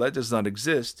hell. That does not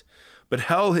exist. But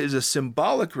hell is a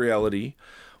symbolic reality.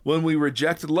 When we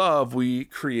reject love, we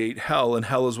create hell, and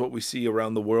hell is what we see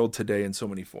around the world today in so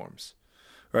many forms.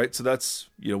 Right? So that's,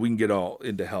 you know, we can get all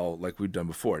into hell like we've done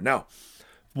before. Now,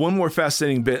 one more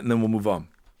fascinating bit, and then we'll move on.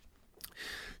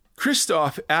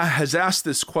 Christoph has asked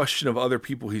this question of other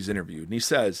people he's interviewed, and he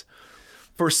says,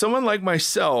 for someone like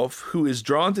myself who is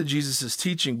drawn to Jesus'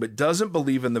 teaching but doesn't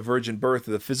believe in the virgin birth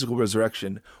or the physical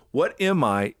resurrection, what am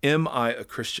I? Am I a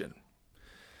Christian?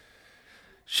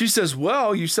 She says,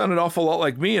 well, you sound an awful lot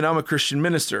like me, and I'm a Christian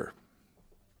minister.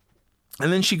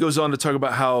 And then she goes on to talk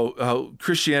about how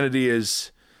Christianity is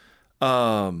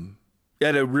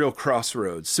at a real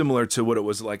crossroads, similar to what it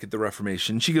was like at the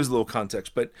Reformation. She gives a little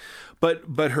context, but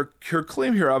her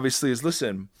claim here obviously is,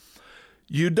 listen,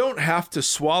 you don't have to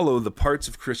swallow the parts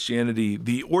of Christianity,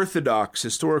 the orthodox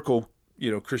historical,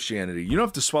 Christianity. You don't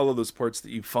have to swallow those parts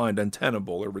that you find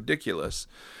untenable or ridiculous.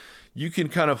 You can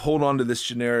kind of hold on to this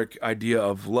generic idea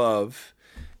of love,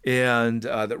 and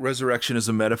that resurrection is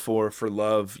a metaphor for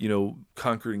love,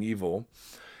 conquering evil,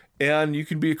 and you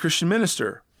can be a Christian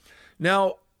minister.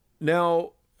 Now,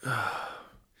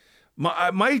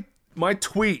 my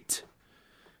tweet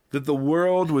that the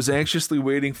world was anxiously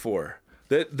waiting for,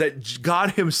 that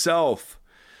God himself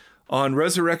on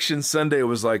Resurrection Sunday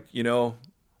was like,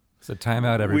 it's a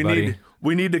timeout, everybody.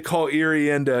 We need to call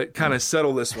Erie in to kind of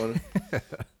settle this one.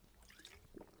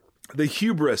 The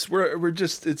hubris, we're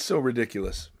just, it's so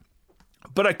ridiculous.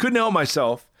 But I couldn't help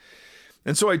myself.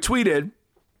 And so I tweeted,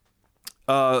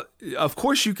 of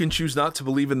course you can choose not to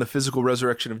believe in the physical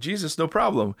resurrection of Jesus, no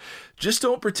problem. Just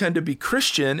don't pretend to be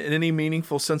Christian in any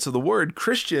meaningful sense of the word.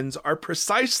 Christians are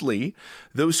precisely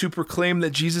those who proclaim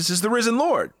that Jesus is the risen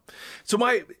Lord. So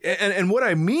and what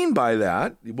I mean by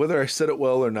that, whether I said it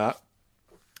well or not,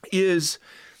 is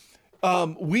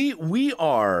we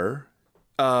are...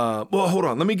 well, hold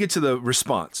on. Let me get to the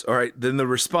response. All right. Then the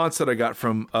response that I got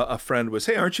from a friend was,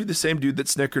 hey, aren't you the same dude that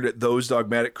snickered at those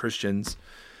dogmatic Christians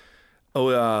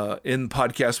in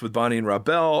podcast with Bonnie and Rob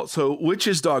Bell? So which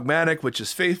is dogmatic? Which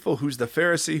is faithful? Who's the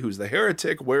Pharisee? Who's the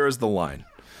heretic? Where is the line?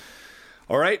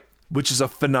 All right. Which is a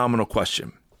phenomenal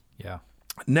question. Yeah.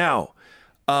 Now,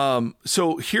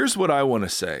 so here's what I want to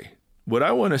say. What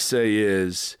I want to say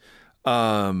is,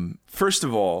 first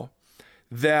of all,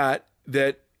 that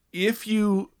if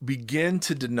you begin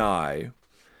to deny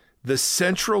the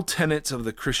central tenets of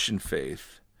the Christian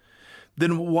faith,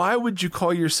 then why would you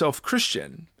call yourself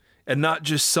Christian and not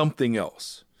just something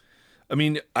else? I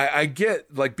mean, I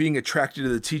get like being attracted to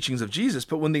the teachings of Jesus,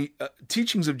 but when the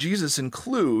teachings of Jesus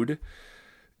include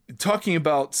talking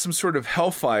about some sort of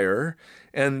hellfire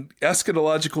and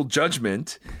eschatological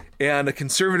judgment and a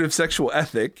conservative sexual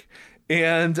ethic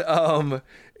and the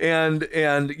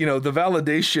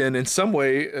validation in some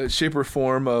way, shape or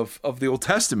form of the Old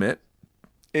Testament,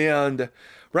 and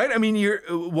right, I mean,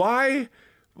 why?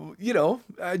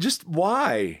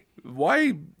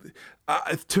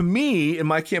 To me, in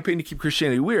my campaign to keep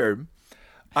Christianity weird,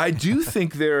 I do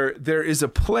think there is a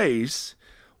place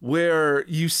where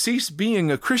you cease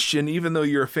being a Christian even though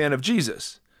you're a fan of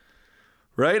Jesus.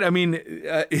 Right? I mean,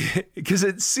 because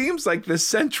it seems like the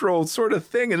central sort of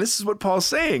thing, and this is what Paul's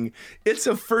saying, it's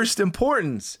of first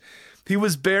importance. He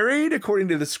was buried according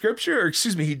to the scripture,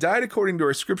 he died according to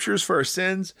our scriptures for our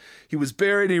sins. He was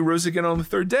buried and he rose again on the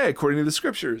third day according to the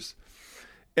scriptures.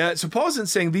 So Paul isn't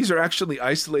saying these are actually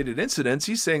isolated incidents.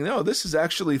 He's saying, no, this is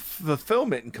actually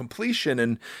fulfillment and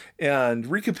completion and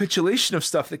recapitulation of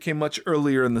stuff that came much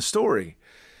earlier in the story.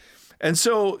 And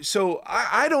so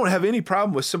I don't have any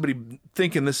problem with somebody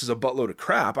thinking this is a buttload of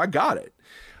crap. I got it.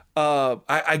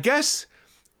 I guess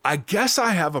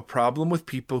I have a problem with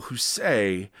people who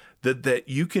say that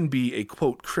you can be a,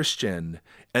 quote, Christian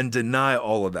and deny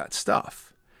all of that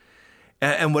stuff.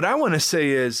 And what I want to say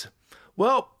is,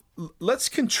 well, let's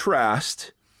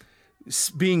contrast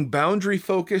being boundary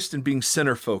focused and being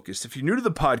center focused. If you're new to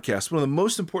the podcast, one of the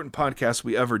most important podcasts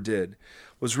we ever did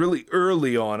was really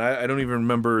early on. I don't even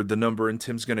remember the number, and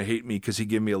Tim's going to hate me because he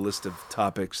gave me a list of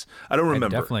topics. I don't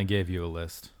remember. I definitely gave you a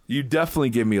list. You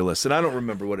definitely gave me a list, and I don't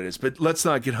remember what it is, but let's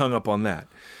not get hung up on that.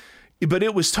 But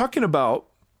it was talking about,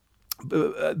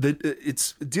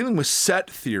 it's dealing with set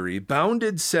theory,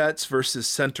 bounded sets versus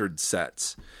centered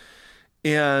sets.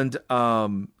 And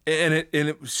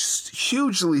it was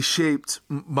hugely shaped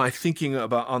my thinking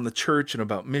on the church and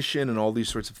about mission and all these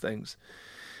sorts of things.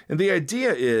 And the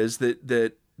idea is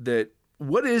that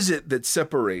what is it that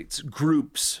separates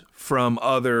groups from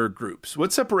other groups?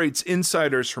 What separates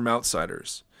insiders from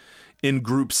outsiders in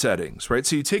group settings, right?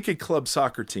 So you take a club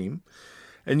soccer team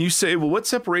and you say, well, what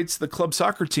separates the club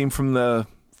soccer team from the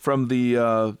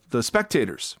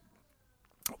spectators?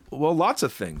 Well, lots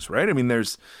of things, right? I mean,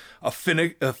 there's a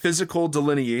physical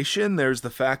delineation. There's the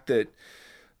fact that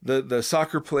The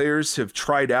soccer players have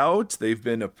tried out. They've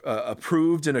been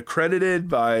approved and accredited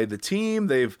by the team.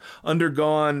 They've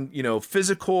undergone,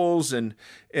 physicals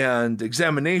and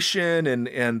examination,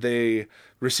 and they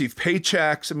receive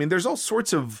paychecks. I mean, there's all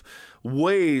sorts of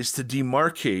ways to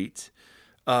demarcate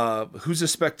who's a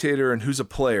spectator and who's a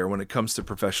player when it comes to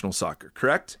professional soccer,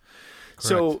 correct?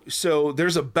 So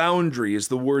there's a boundary is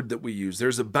the word that we use.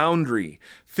 There's a boundary.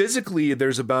 Physically,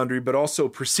 there's a boundary, but also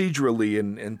procedurally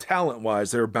and talent-wise,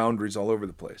 there are boundaries all over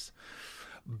the place.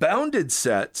 Bounded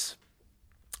sets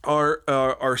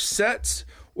are sets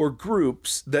or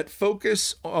groups that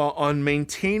focus on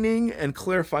maintaining and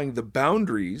clarifying the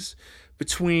boundaries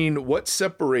between what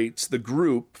separates the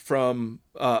group from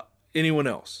anyone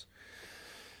else.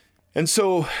 And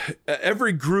so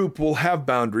every group will have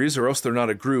boundaries, or else they're not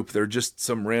a group. They're just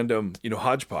some random,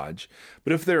 hodgepodge.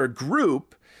 But if they're a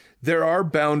group, there are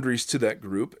boundaries to that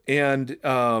group. And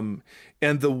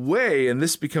the way, and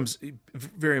this becomes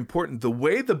very important, the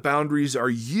way the boundaries are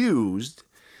used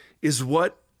is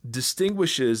what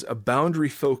distinguishes a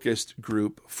boundary-focused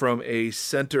group from a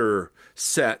center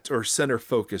set or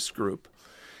center-focused group.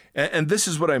 And this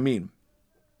is what I mean.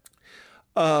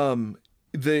 The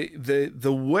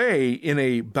way in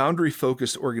a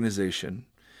boundary-focused organization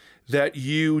that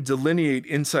you delineate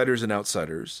insiders and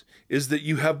outsiders is that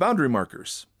you have boundary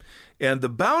markers. And the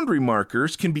boundary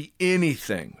markers can be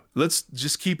anything. Let's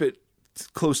just keep it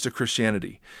close to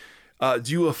Christianity.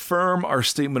 Do you affirm our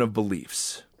statement of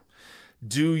beliefs?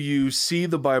 Do you see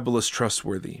the Bible as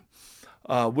trustworthy?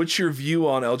 What's your view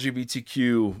on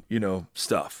LGBTQ,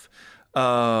 stuff?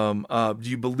 Do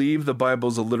you believe the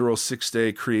Bible's a literal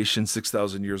 6-day creation,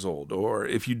 6,000 years old? Or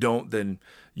if you don't, then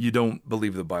you don't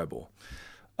believe the Bible.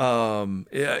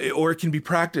 Or it can be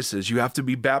practices. You have to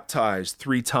be baptized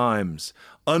 3 times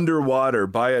underwater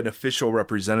by an official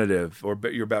representative, or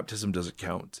your baptism doesn't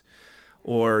count.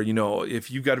 Or,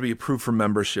 if you've got to be approved for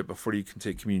membership before you can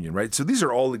take communion, right? So these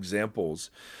are all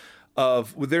examples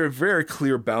there are very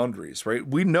clear boundaries, right?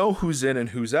 We know who's in and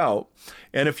who's out.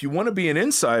 And if you want to be an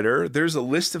insider, there's a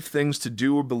list of things to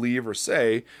do or believe or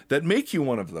say that make you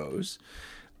one of those.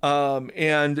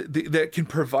 That can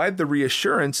provide the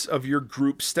reassurance of your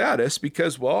group status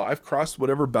because, I've crossed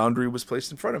whatever boundary was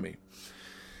placed in front of me.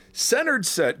 Centered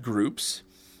set groups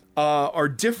are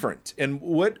different. And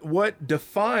what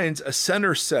defines a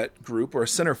center set group or a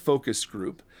center focused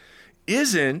group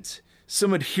isn't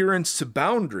some adherence to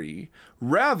boundary.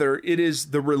 Rather, it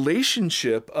is the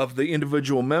relationship of the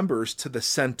individual members to the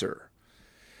center.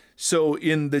 So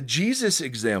in the Jesus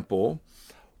example,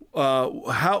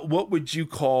 where would you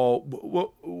call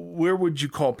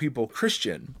people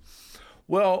Christian?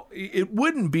 Well, it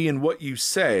wouldn't be in what you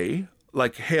say,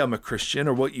 like, hey, I'm a Christian,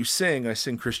 or what you sing, I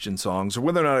sing Christian songs, or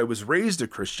whether or not I was raised a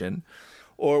Christian,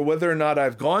 or whether or not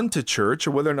I've gone to church,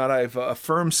 or whether or not I've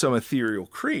affirmed some ethereal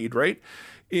creed, right?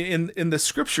 In the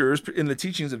scriptures, in the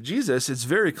teachings of Jesus, it's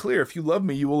very clear, if you love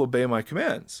me, you will obey my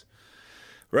commands,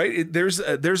 right? There's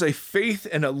a faith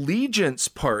and allegiance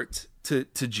part to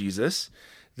Jesus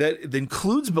that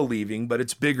includes believing, but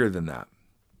it's bigger than that.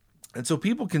 And so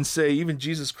people can say, even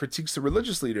Jesus critiques the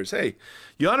religious leaders, hey,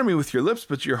 you honor me with your lips,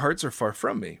 but your hearts are far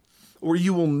from me. Or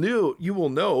you will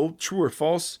know true or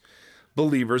false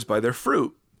believers by their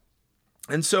fruit.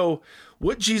 And so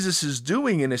what Jesus is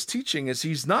doing in his teaching is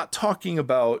he's not talking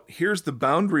about, here's the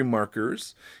boundary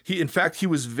markers. In fact, he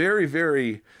was very,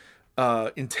 very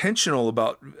intentional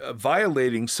about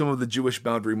violating some of the Jewish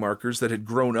boundary markers that had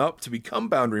grown up to become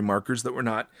boundary markers that were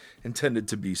not intended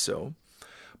to be so.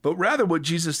 But rather what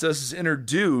Jesus does is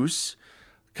introduce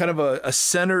kind of a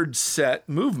centered set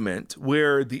movement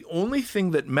where the only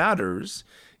thing that matters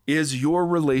is your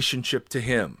relationship to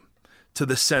him, to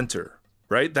the center,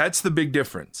 right? That's the big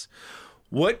difference.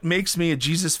 What makes me a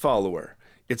Jesus follower?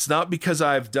 It's not because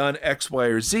I've done X, Y,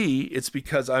 or Z. It's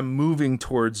because I'm moving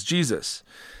towards Jesus.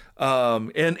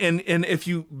 And if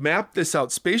you map this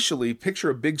out spatially,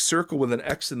 picture a big circle with an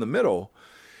X in the middle.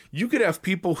 You could have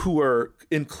people who are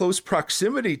in close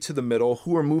proximity to the middle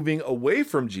who are moving away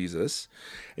from Jesus.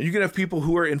 And you can have people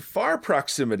who are in far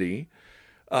proximity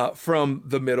from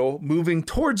the middle moving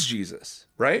towards Jesus,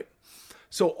 right?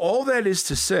 So all that is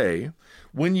to say,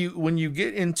 when you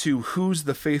get into who's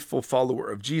the faithful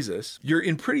follower of Jesus, you're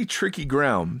in pretty tricky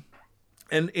ground.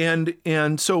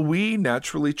 And so we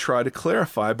naturally try to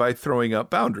clarify by throwing up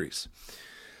boundaries.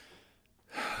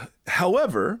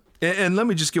 However, and let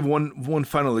me just give one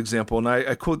final example, and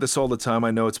I quote this all the time.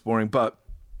 I know it's boring, but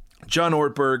John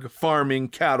Ortberg, farming,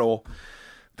 cattle.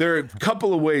 There are a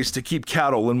couple of ways to keep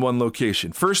cattle in one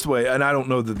location. First way, and I don't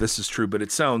know that this is true, but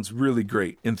it sounds really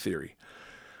great in theory.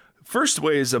 First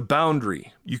way is a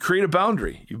boundary. You create a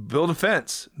boundary. You build a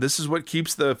fence. This is what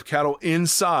keeps the cattle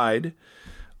inside.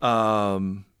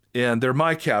 And they're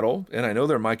my cattle, and I know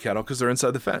they're my cattle because they're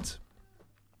inside the fence.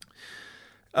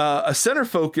 A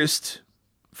center-focused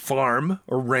farm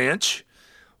or ranch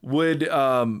would,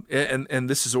 and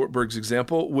this is Ortberg's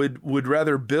example, would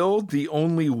rather build the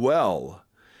only well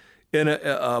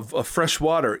of fresh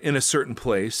water in a certain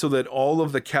place so that all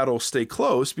of the cattle stay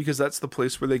close, because that's the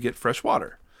place where they get fresh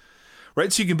water,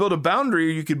 right? So you can build a boundary,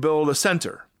 or you could build a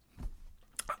center.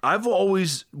 I've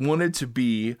always wanted to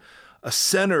be a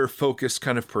center-focused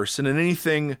kind of person, and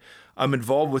anything I'm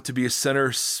involved with to be a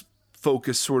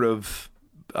center-focused sort of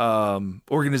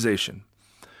organization.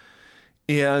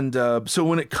 And so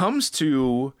when it comes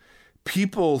to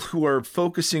people who are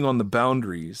focusing on the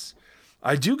boundaries,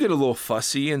 I do get a little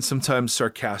fussy and sometimes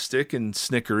sarcastic and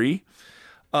snickery.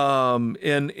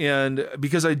 And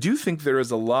because I do think there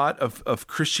is a lot of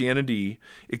Christianity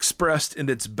expressed in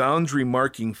its boundary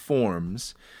marking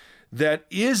forms that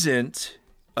isn't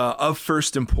of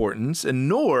first importance, and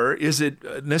nor is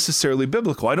it necessarily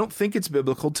biblical. I don't think it's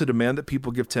biblical to demand that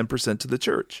people give 10% to the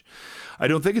church. I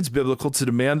don't think it's biblical to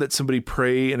demand that somebody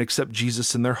pray and accept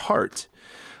Jesus in their heart.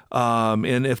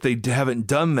 And if they haven't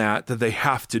done that they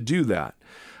have to do that.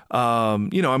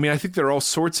 I think there are all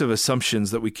sorts of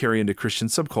assumptions that we carry into Christian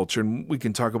subculture, and we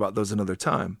can talk about those another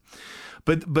time.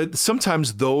 But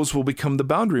sometimes those will become the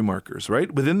boundary markers,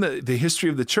 right? Within the history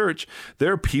of the church,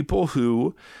 there are people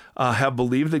who have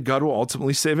believed that God will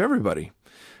ultimately save everybody.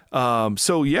 When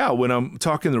I'm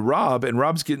talking to Rob, and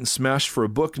Rob's getting smashed for a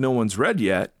book no one's read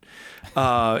yet,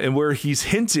 and where he's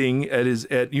hinting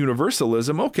at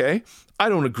universalism, okay, I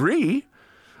don't agree.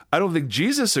 I don't think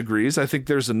Jesus agrees. I think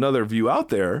there's another view out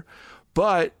there,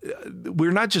 but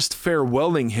we're not just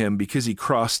farewelling him because he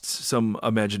crossed some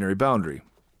imaginary boundary.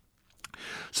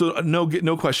 So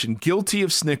no question, guilty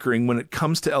of snickering when it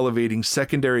comes to elevating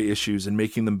secondary issues and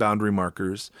making them boundary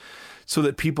markers so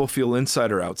that people feel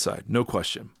inside or outside, no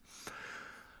question.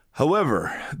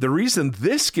 However, the reason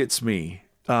this gets me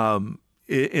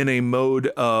in a mode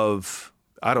of,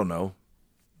 I don't know,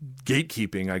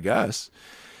 gatekeeping, I guess,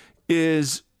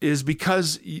 is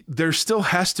because there still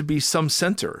has to be some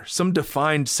center, some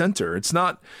defined center. It's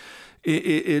not,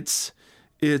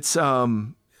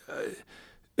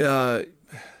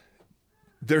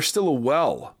 there's still a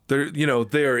well.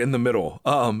 They're in the middle.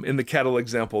 In the cattle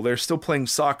example, they're still playing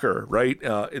soccer, right?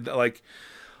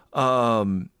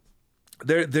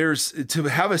 There's to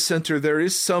have a center. There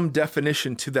is some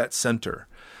definition to that center,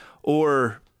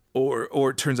 or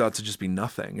it turns out to just be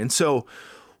nothing. And so,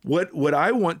 what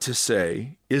I want to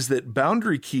say is that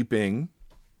boundary keeping,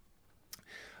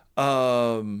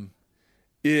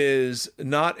 is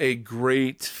not a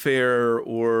great, fair,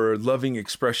 or loving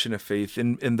expression of faith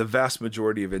in the vast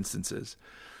majority of instances.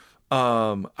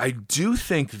 I do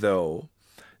think, though,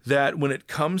 that when it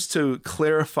comes to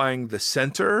clarifying the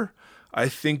center, I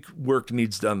think work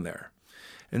needs done there.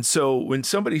 And so when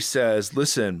somebody says,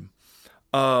 listen,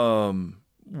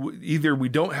 either we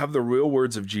don't have the real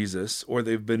words of Jesus, or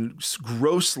they've been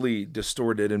grossly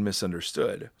distorted and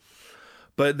misunderstood.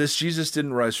 But this Jesus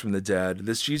didn't rise from the dead.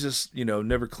 This Jesus,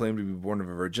 never claimed to be born of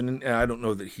a virgin, and I don't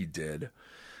know that he did.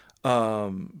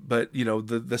 But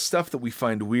the stuff that we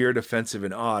find weird, offensive,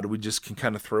 and odd, we just can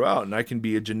kind of throw out. And I can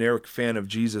be a generic fan of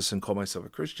Jesus and call myself a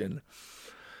Christian.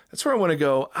 That's where I want to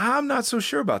go. I'm not so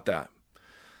sure about that.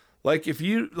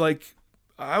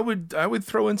 I would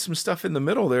throw in some stuff in the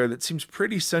middle there that seems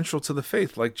pretty central to the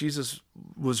faith. Like Jesus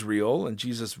was real, and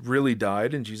Jesus really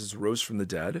died, and Jesus rose from the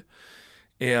dead,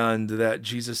 and that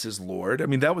Jesus is Lord. I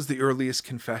mean, that was the earliest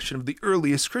confession of the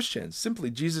earliest Christians. Simply,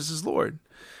 Jesus is Lord.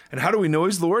 And how do we know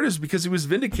he's Lord? Is because he was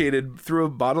vindicated through a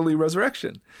bodily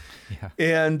resurrection. Yeah.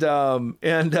 And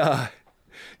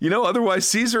otherwise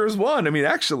Caesar is one. I mean,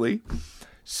 actually.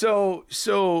 So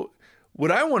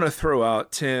what I want to throw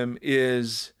out, Tim,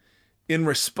 is in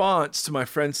response to my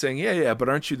friend saying, yeah, but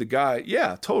aren't you the guy?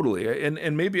 Yeah, totally.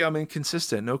 And maybe I'm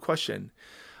inconsistent, no question.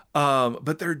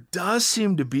 But there does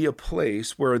seem to be a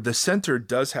place where the center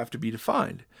does have to be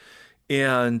defined.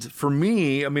 And for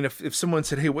me, I mean, if someone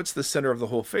said, hey, what's the center of the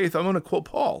whole faith? I'm going to quote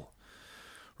Paul,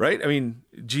 right? I mean,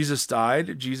 Jesus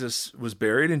died, Jesus was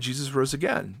buried, and Jesus rose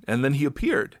again. And then he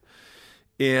appeared.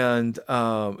 And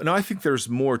I think there's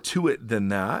more to it than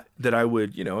that I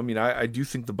would, I do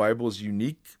think the Bible is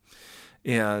unique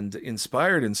and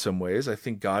inspired in some ways. I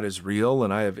think God is real,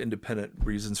 and I have independent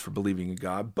reasons for believing in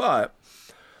God. But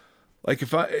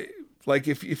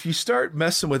if you start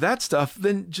messing with that stuff,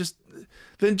 then just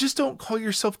don't call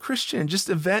yourself Christian. Just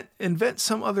invent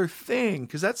some other thing,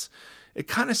 because it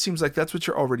kind of seems like that's what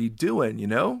you're already doing,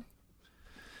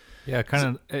 Yeah, kind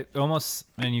of. It almost,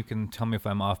 and you can tell me if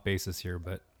I'm off basis here,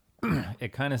 but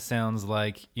it kind of sounds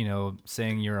like,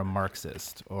 saying you're a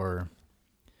Marxist, or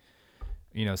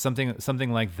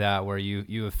something like that, where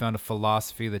you have found a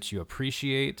philosophy that you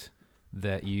appreciate,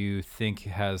 that you think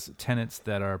has tenets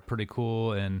that are pretty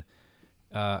cool and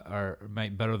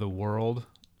might better the world,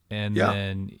 and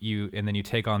then you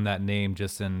take on that name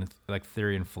just in like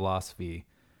theory and philosophy,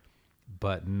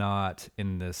 but not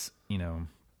in this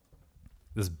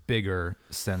this bigger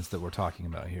sense that we're talking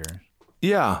about here.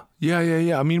 Yeah.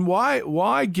 I mean,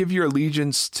 why give your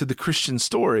allegiance to the Christian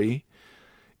story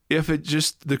if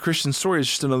the Christian story is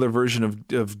just another version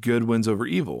of good wins over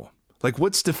evil? Like,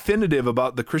 what's definitive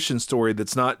about the Christian story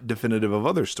that's not definitive of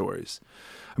other stories?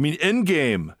 I mean,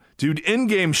 Endgame, dude,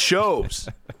 Endgame shows,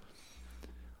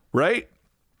 right?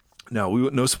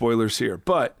 No spoilers here,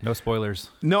 but no spoilers.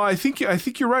 No, I think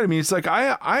you're right. I mean, it's like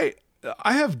I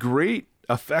have great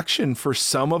affection for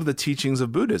some of the teachings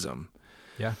of Buddhism.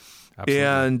 Yeah, absolutely.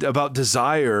 And about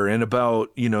desire, and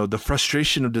about, the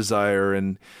frustration of desire,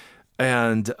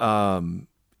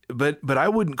 but I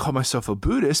wouldn't call myself a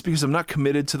Buddhist because I'm not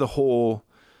committed to the whole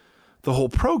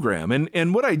program.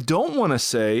 And what I don't want to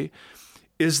say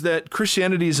is that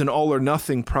Christianity is an all or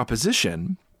nothing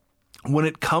proposition when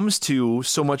it comes to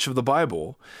so much of the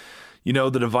Bible, the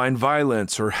divine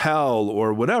violence or hell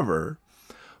or whatever.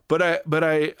 But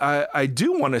I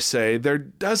do want to say there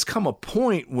does come a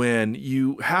point when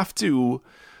you have to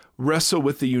wrestle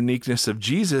with the uniqueness of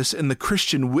Jesus and the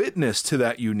Christian witness to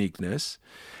that uniqueness,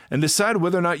 and decide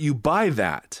whether or not you buy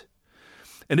that.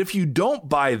 And if you don't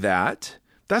buy that,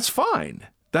 that's fine.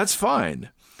 That's fine.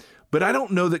 But I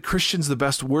don't know that Christian's the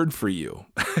best word for you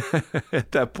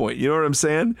at that point. You know what I'm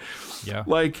saying? Yeah.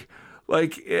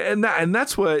 And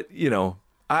that's what,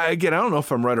 I don't know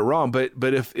if I'm right or wrong,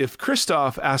 but if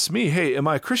Christoph asks me, hey, am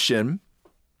I a Christian?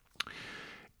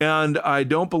 And I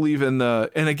don't believe and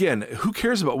again, who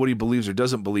cares about what he believes or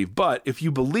doesn't believe? But if you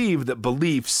believe that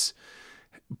beliefs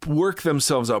work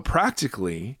themselves out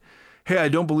practically, hey, I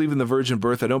don't believe in the virgin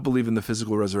birth, I don't believe in the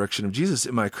physical resurrection of Jesus,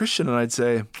 am I a Christian? And I'd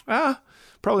say,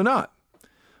 probably not.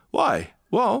 Why?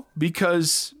 Well,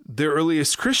 because the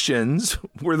earliest Christians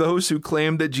were those who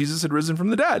claimed that Jesus had risen from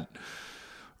the dead.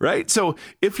 Right? So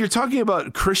if you're talking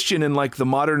about Christian in like the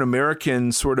modern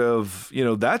American sort of,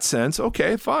 that sense,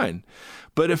 okay, fine.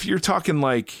 But if you're talking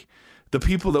like the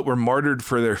people that were martyred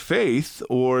for their faith,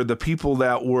 or the people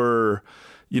that were,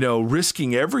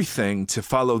 risking everything to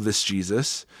follow this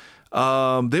Jesus,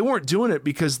 they weren't doing it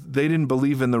because they didn't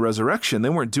believe in the resurrection. They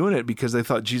weren't doing it because they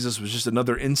thought Jesus was just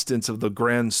another instance of the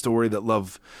grand story that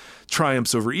love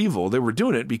triumphs over evil. They were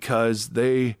doing it because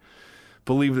they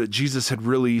believed that Jesus had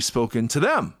really spoken to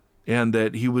them and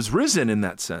that he was risen in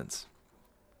that sense.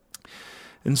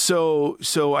 And so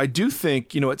I do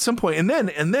think, at some point, and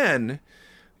then,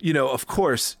 of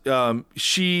course,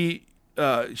 she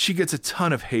gets a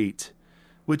ton of hate,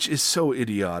 which is so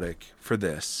idiotic for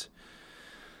this.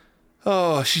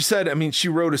 Oh, she said, she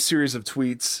wrote a series of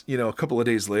tweets, a couple of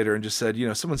days later, and just said,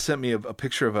 someone sent me a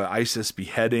picture of an ISIS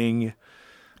beheading.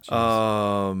 This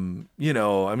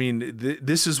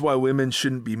is why women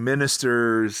shouldn't be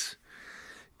ministers.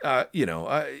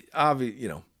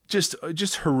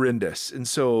 Just horrendous. And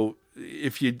so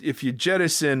if you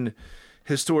jettison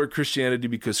historic Christianity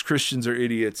because Christians are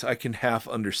idiots, I can half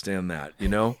understand that,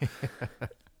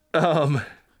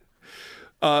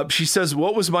 She says,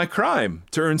 what was my crime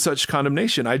to earn such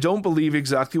condemnation? I don't believe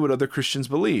exactly what other Christians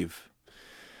believe.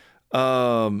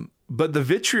 But the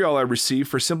vitriol I receive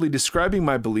for simply describing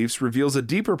my beliefs reveals a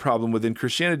deeper problem within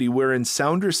Christianity, wherein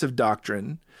soundness of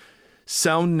doctrine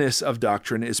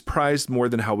is prized more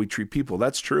than how we treat people.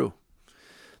 That's true.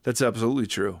 That's absolutely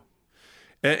true.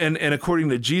 And according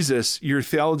to Jesus, your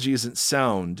theology isn't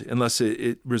sound unless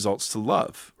it results to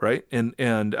love, right?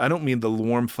 And I don't mean the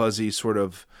warm, fuzzy sort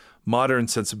of modern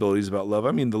sensibilities about love.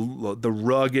 I mean the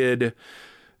rugged,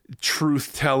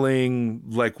 truth-telling,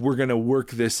 like we're going to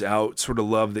work this out sort of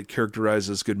love that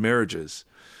characterizes good marriages.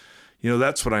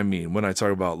 That's what I mean when I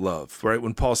talk about love, right?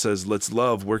 When Paul says, let's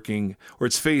love working, or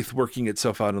it's faith working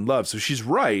itself out in love. So she's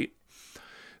right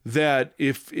that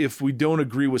if we don't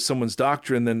agree with someone's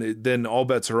doctrine, then all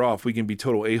bets are off. We can be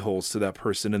total a-holes to that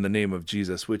person in the name of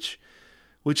Jesus, which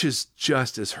is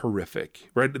just as horrific,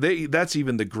 right? That's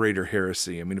even the greater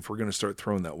heresy. If we're going to start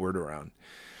throwing that word around.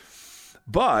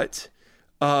 But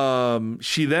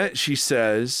she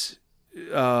says, she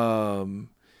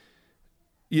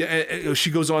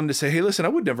goes on to say, hey, listen, I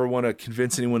would never want to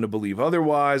convince anyone to believe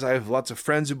otherwise. I have lots of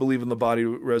friends who believe in the body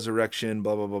resurrection,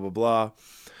 blah, blah, blah, blah, blah.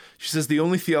 She says, the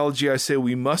only theology I say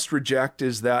we must reject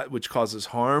is that which causes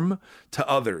harm to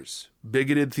others.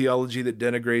 Bigoted theology that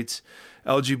denigrates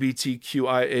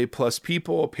LGBTQIA plus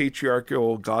people,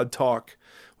 patriarchal God talk,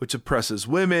 which oppresses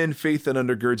women, faith that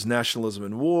undergirds nationalism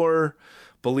and war,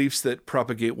 beliefs that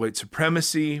propagate white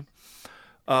supremacy.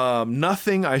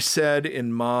 Nothing I said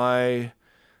in my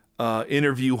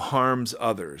interview harms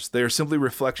others. They are simply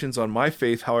reflections on my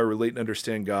faith, how I relate and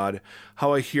understand God,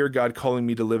 how I hear God calling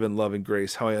me to live in love and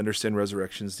grace, how I understand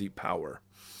resurrection's deep power.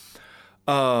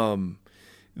 So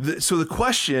the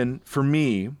question for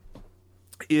me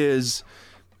is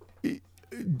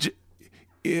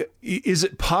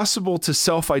it possible to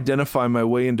self-identify my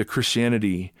way into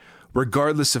Christianity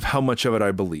regardless of how much of it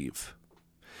I believe?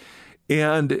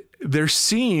 And there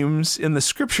seems in the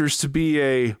scriptures to be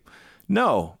a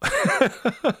no.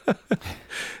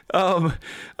 And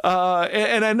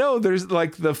I know there's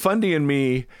like the Fundy in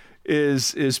me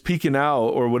is peeking out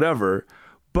or whatever,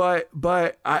 but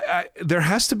I there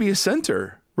has to be a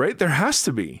center, right? There has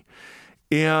to be.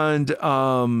 And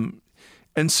so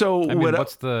I mean,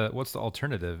 what's the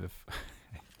alternative?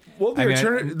 Well, the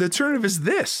alternative is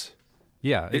this.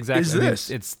 Yeah, exactly. Is this?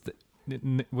 It's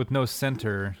with no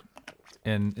center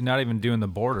and not even doing the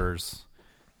borders.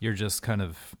 You're just kind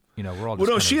of, we're all just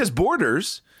well, no, she has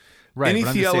borders. Right. Any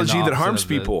theology that harms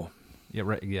people. Yeah,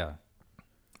 right. Yeah.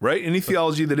 Right? Any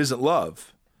theology that isn't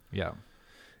love. Yeah.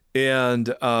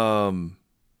 And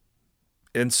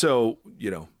so,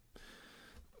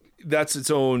 that's its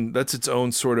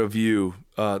own sort of view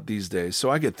these days.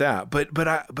 So I get that. But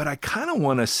I kind of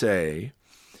want to say,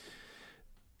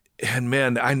 and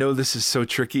man, I know this is so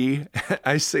tricky.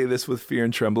 I say this with fear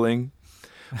and trembling.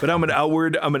 But I'm an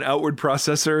outward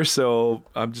processor, so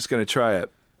I'm just going to try it.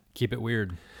 Keep it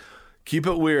weird. Keep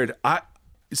it weird.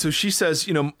 So she says,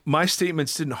 my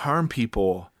statements didn't harm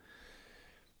people.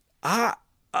 I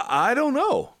don't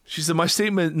know. She said,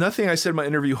 nothing I said in my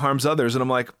interview harms others. And I'm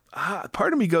like,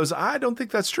 part of me goes, I don't think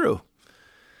that's true.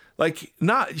 Like,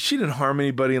 she didn't harm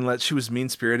anybody unless she was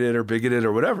mean-spirited or bigoted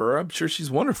or whatever. I'm sure she's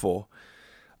wonderful.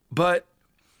 But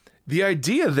the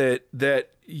idea that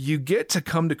you get to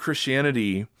come to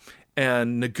Christianity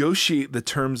and negotiate the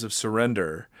terms of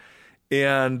surrender,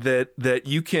 and that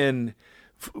you can,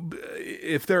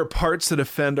 if there are parts that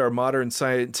offend our modern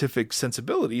scientific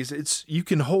sensibilities, you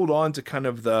can hold on to kind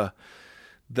of the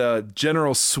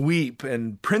general sweep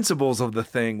and principles of the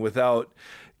thing without,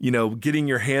 getting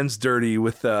your hands dirty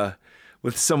with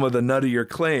some of the nuttier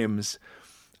claims.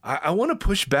 I want to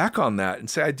push back on that and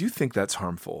say I do think that's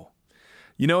harmful.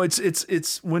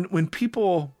 It's when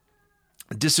people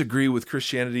disagree with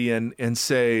Christianity and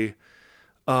say,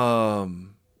 that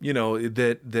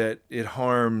it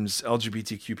harms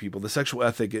LGBTQ people, the sexual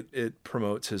ethic it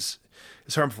promotes is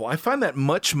harmful. I find that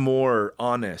much more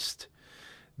honest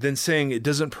than saying it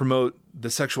doesn't promote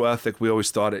the sexual ethic we always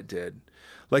thought it did.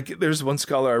 Like, there's one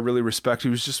scholar I really respect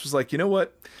who was like, you know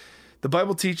what? The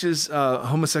Bible teaches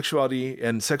homosexuality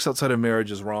and sex outside of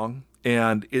marriage is wrong,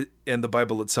 and the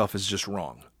Bible itself is just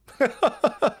wrong.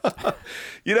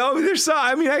 There's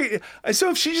so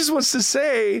if she just wants to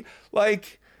say,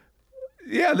 like,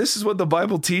 yeah, this is what the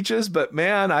Bible teaches, but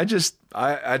man, I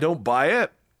don't buy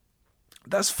it.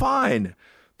 That's fine.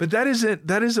 But that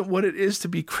isn't what it is to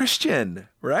be Christian,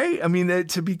 right? I mean,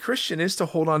 to be Christian is to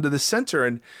hold on to the center,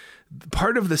 and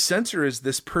part of the center is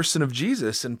this person of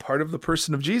Jesus, and part of the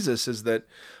person of Jesus is that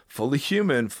fully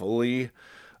human, fully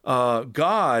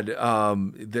God.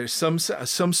 There's some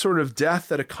sort of death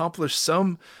that accomplished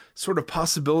some sort of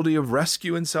possibility of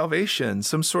rescue and salvation,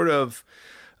 some sort of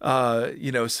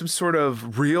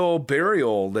real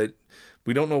burial that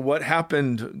we don't know what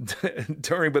happened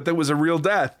during, but there was a real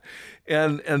death,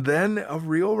 and then a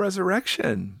real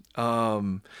resurrection.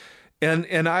 And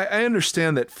I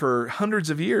understand that for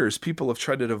hundreds of years, people have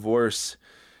tried to divorce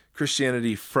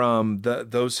Christianity from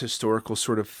those historical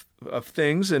sort of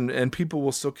things, and people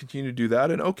will still continue to do that.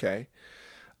 And okay,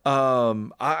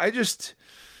 I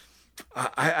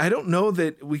don't know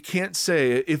that we can't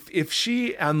say if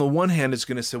she on the one hand is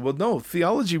going to say, well, no,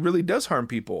 theology really does harm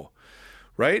people,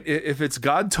 right? If it's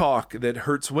God talk that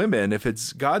hurts women, if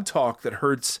it's God talk that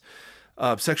hurts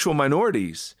sexual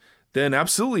minorities, then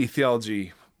absolutely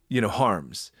theology,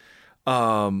 harms.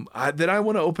 Then I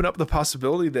want to open up the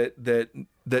possibility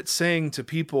that saying to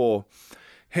people,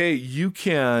 hey, you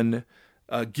can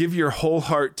give your whole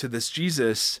heart to this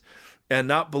Jesus and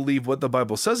not believe what the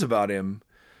Bible says about him.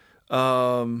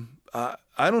 I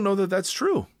don't know that that's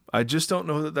true. I just don't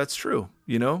know that that's true,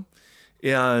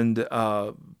 And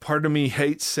part of me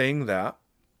hates saying that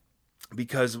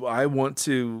because I want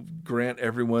to grant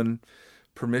everyone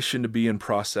permission to be in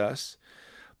process.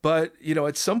 But,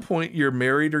 at some point you're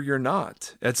married or you're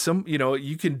not. At some,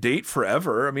 you can date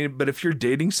forever. I mean, but if you're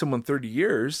dating someone 30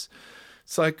 years,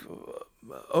 it's like,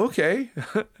 okay.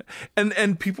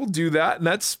 and people do that, and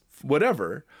that's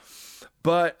whatever.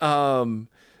 But to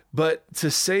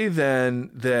say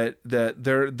then that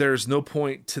there's no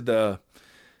point to the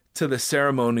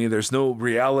ceremony, there's no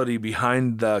reality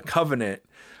behind the covenant,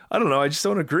 I don't know. I just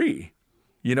don't agree.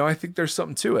 I think there's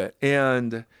something to it.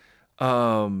 And,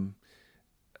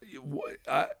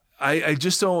 I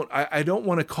just don't. I don't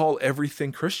want to call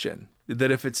everything Christian.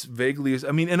 That if it's vaguely,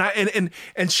 and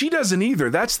she doesn't either.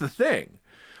 That's the thing,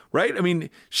 right? I mean,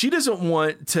 she doesn't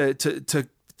want to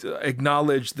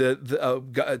acknowledge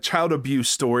the child abuse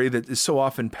story that is so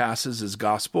often passes as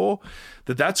gospel.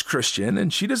 That's Christian,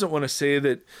 and she doesn't want to say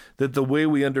that the way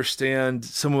we understand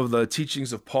some of the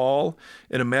teachings of Paul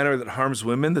in a manner that harms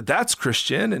women, that's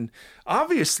Christian, and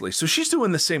obviously, so she's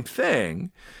doing the same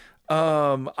thing.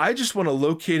 I just want to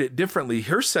locate it differently.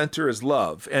 Her center is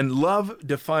love, and love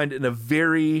defined in a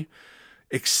very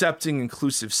accepting,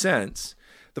 inclusive sense.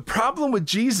 The problem with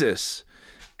Jesus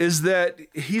is that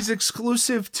he's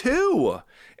exclusive too,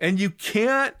 and you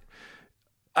can't,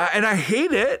 and I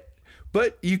hate it,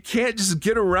 but you can't just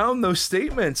get around those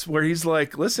statements where he's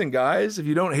like, listen, guys, if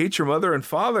you don't hate your mother and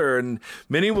father, and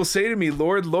many will say to me,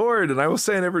 Lord, Lord, and I will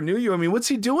say I never knew you. I mean, what's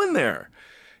he doing there?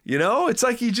 It's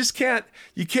like you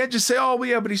can't just say, oh,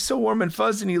 yeah, but he's so warm and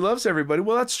fuzzy and he loves everybody.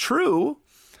 Well, that's true.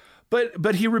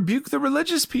 But he rebuked the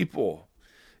religious people,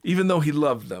 even though he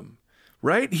loved them,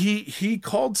 right? He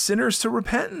called sinners to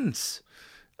repentance.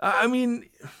 I mean,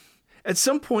 at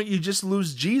some point you just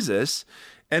lose Jesus.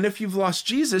 And if you've lost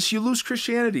Jesus, you lose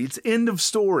Christianity. It's end of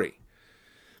story,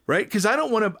 right? Because I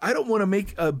don't want to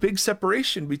make a big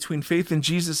separation between faith in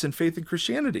Jesus and faith in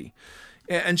Christianity.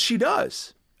 And she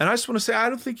does. And I just want to say, I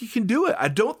don't think you can do it. I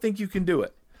don't think you can do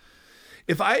it.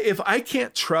 If I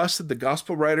can't trust that the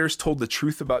gospel writers told the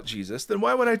truth about Jesus, then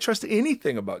why would I trust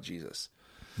anything about Jesus?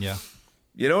 Yeah.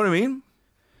 You know what I mean?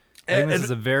 I think this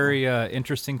is a very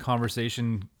interesting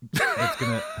conversation that's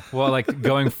going to,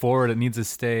 going forward, it needs to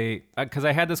stay, because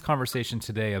I had this conversation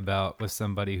today with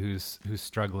somebody who's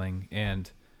struggling,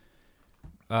 and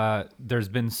there's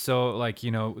been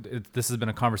this has been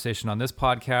a conversation on this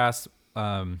podcast,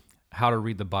 how to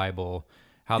read the Bible,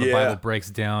 how the Bible breaks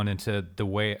down into the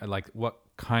way, what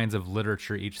kinds of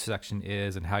literature each section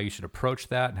is, and how you should approach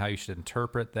that, and how you should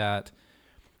interpret that.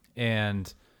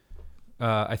 And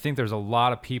I think there's a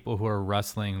lot of people who are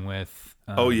wrestling with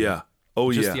the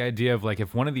idea of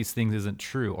if one of these things isn't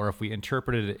true, or if we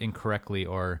interpreted it incorrectly,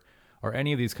 or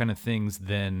any of these kind of things,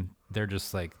 then they're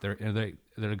just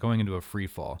they're going into a free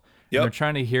fall. Yep. They're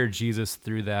trying to hear Jesus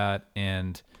through that,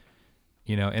 and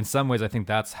in some ways, I think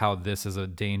that's how this is a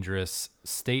dangerous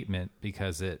statement,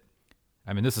 because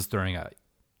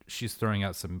she's throwing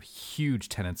out some huge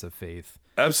tenets of faith.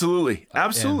 Absolutely.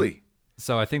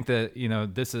 So I think that,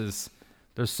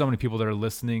 there's so many people that are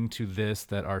listening to this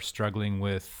that are struggling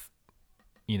with,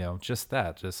 just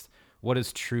what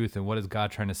is truth, and what is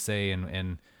God trying to say,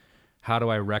 and how do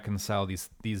I reconcile these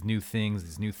new things,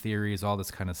 these new theories, all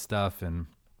this kind of stuff. And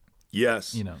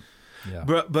yes, yeah,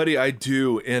 buddy, I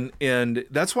do. And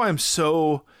that's why I'm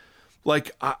so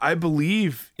I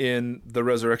believe in the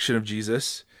resurrection of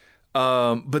Jesus.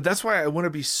 But that's why I want to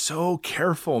be so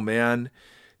careful, man,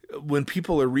 when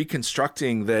people are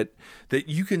reconstructing that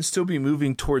you can still be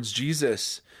moving towards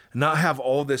Jesus and not have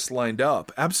all this lined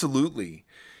up. Absolutely.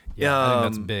 Yeah, I think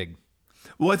that's big.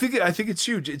 Well, I think it's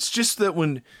huge. It's just that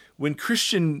when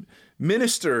Christian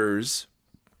ministers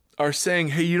are saying,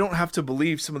 hey, you don't have to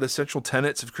believe some of the central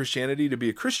tenets of Christianity to be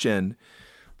a Christian,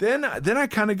 then I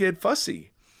kind of get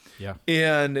fussy. Yeah.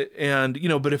 And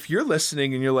but if you're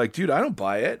listening and you're like, dude, I don't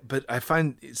buy it, but I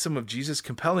find some of Jesus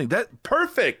compelling, that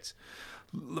perfect.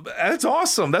 That's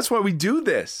awesome. That's why we do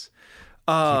this.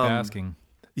 Keep asking.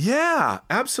 Yeah,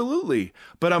 absolutely.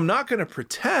 But I'm not going to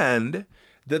pretend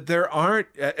that there aren't,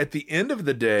 at the end of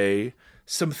the day,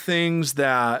 some things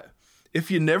that if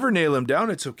you never nail them down,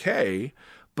 it's okay.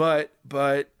 But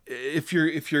if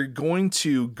you're going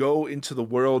to go into the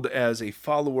world as a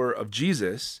follower of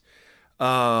Jesus,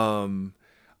 I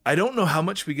don't know how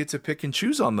much we get to pick and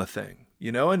choose on the thing,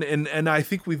 and I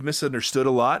think we've misunderstood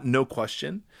a lot, no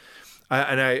question.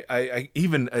 I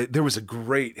even there was a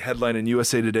great headline in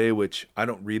USA Today, which I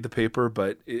don't read the paper,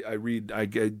 but I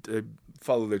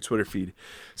follow their Twitter feed.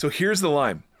 So here's the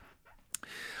line.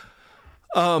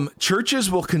 Churches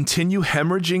will continue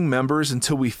hemorrhaging members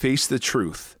until we face the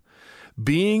truth.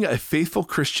 Being a faithful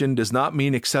Christian does not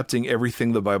mean accepting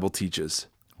everything the Bible teaches.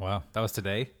 Wow, that was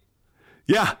today?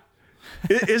 Yeah.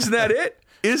 Isn't that it?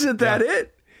 Isn't that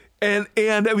it? And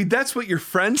I mean, that's what your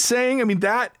friend's saying. I mean,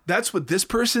 that's what this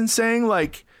person's saying.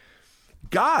 Like,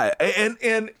 God,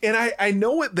 and I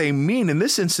know what they mean. In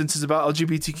this instance, is about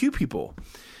LGBTQ people,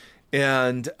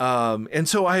 and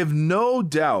so I have no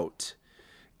doubt,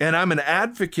 and I'm an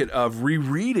advocate of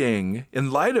rereading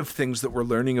in light of things that we're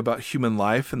learning about human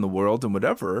life and the world and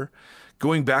whatever,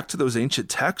 going back to those ancient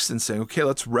texts and saying, okay,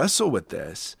 let's wrestle with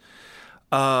this.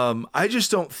 I just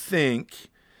don't think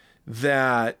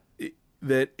that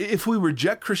if we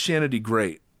reject Christianity,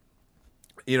 great.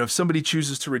 You know, if somebody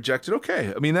chooses to reject it,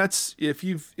 okay. I mean, that's if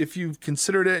you've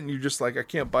considered it and you're just like, I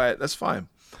can't buy it, that's fine.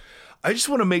 I just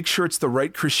want to make sure it's the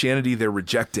right Christianity they're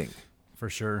rejecting.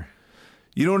 For sure.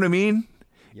 You know what I mean?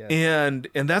 Yes. And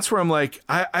that's where I'm like,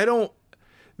 I don't.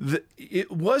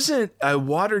 It wasn't a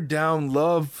watered down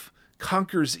love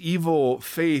conquers evil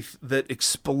faith that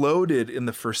exploded in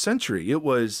the first century. It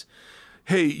was,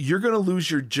 hey, you're going to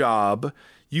lose your job.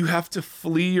 You have to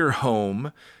flee your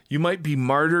home. You might be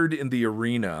martyred in the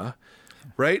arena,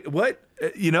 right? What,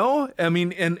 you know, I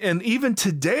mean, and even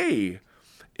today,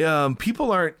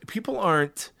 people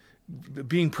aren't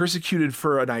being persecuted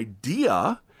for an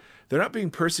idea. They're not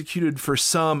being persecuted for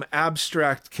some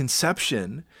abstract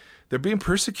conception. They're being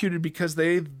persecuted because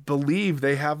they believe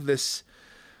they have this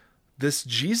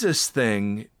Jesus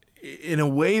thing in a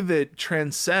way that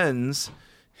transcends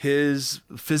his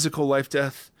physical life,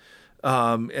 death,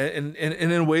 and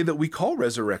in a way that we call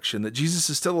resurrection, that Jesus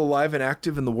is still alive and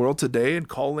active in the world today and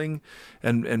calling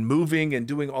and moving and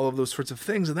doing all of those sorts of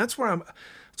things. And that's where I'm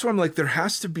like, there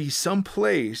has to be some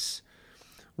place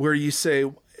where you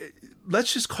say,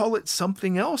 let's just call it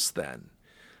something else then.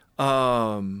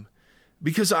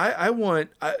 Because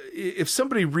if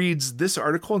somebody reads this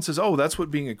article and says, oh, that's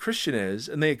what being a Christian is,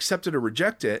 and they accept it or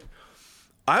reject it,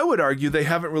 I would argue they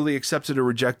haven't really accepted or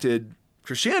rejected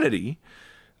Christianity.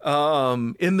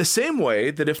 In the same way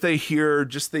that if they hear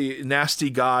just the nasty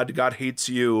God hates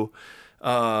you,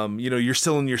 you're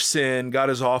still in your sin, God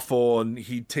is awful, and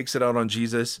he takes it out on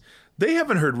Jesus, they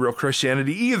haven't heard real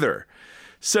Christianity either.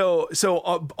 So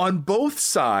on both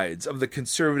sides of the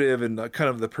conservative and kind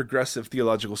of the progressive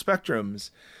theological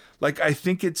spectrums, like, I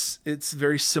think it's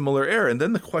very similar error. And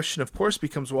then the question, of course,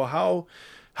 becomes, well,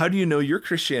 how do you know your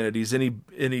Christianity is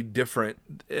any different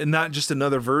and not just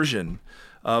another version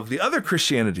of the other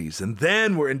Christianities? And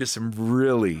then we're into some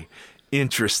really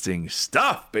interesting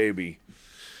stuff, baby.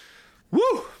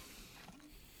 Woo!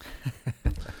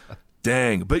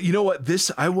 Dang. But you know what? This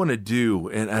I want to do,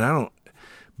 and I don't,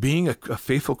 being a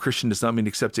faithful Christian does not mean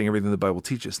accepting everything the Bible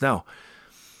teaches. Now,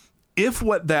 if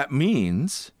what that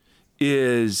means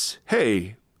is,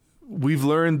 hey, we've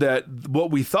learned that what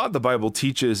we thought the Bible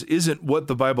teaches isn't what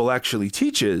the Bible actually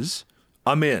teaches,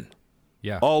 I'm in.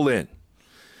 Yeah. All in.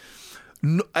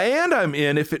 And I'm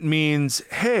in if it means,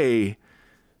 hey,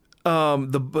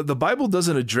 the Bible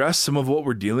doesn't address some of what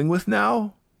we're dealing with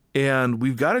now, and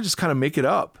we've got to just kind of make it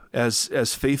up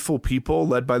as faithful people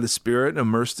led by the Spirit and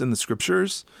immersed in the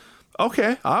Scriptures.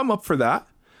 Okay, I'm up for that.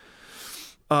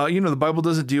 The Bible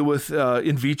doesn't deal with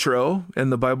in vitro,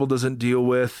 and the Bible doesn't deal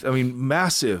with,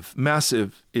 massive,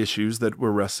 massive issues that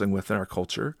we're wrestling with in our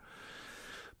culture.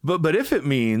 But if it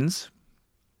means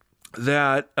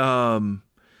that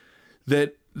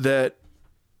that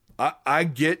I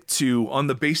get to, on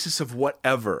the basis of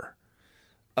whatever,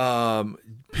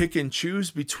 pick and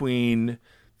choose between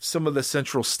some of the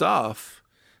central stuff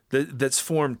that's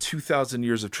formed 2,000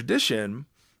 years of tradition,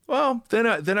 well, then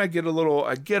I get a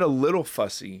little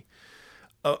fussy.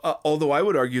 Although I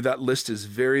would argue that list is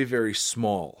very, very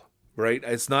small, right?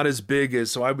 It's not as big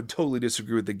as, so I would totally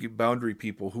disagree with the boundary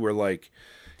people who are like,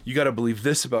 you got to believe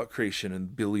this about creation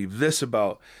and believe this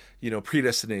about,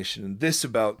 predestination, and this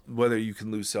about whether you can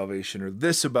lose salvation, or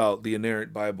this about the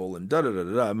inerrant Bible, and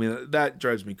da-da-da-da-da. I mean, that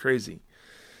drives me crazy.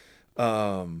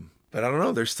 But I don't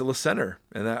know, there's still a center,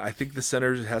 and I think the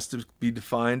center has to be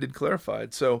defined and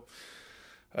clarified. So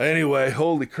anyway,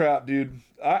 holy crap, dude.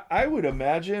 I would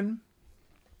imagine,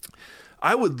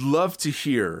 I would love to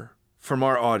hear from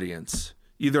our audience,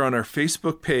 either on our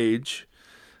Facebook page,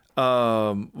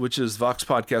 which is Vox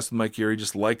Podcast with Mike Erre.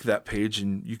 Just like that page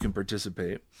and you can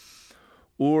participate.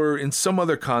 Or in some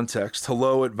other context,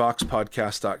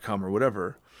 hello@voxpodcast.com or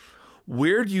whatever.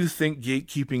 Where do you think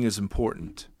gatekeeping is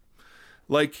important?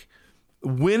 Like,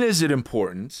 when is it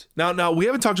important? Now we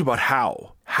haven't talked about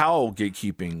how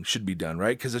gatekeeping should be done,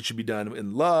 right? Because it should be done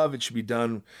in love. It should be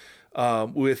done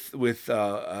with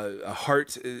a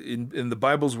heart in the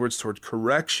Bible's words toward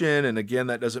correction. And again,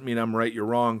 that doesn't mean I'm right, you're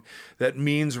wrong. That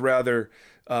means rather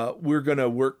we're going to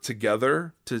work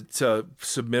together to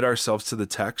submit ourselves to the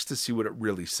text to see what it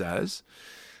really says.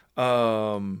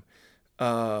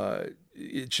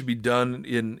 it should be done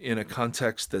in a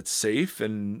context that's safe,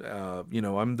 and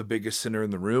I'm the biggest sinner in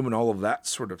the room, and all of that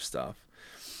sort of stuff.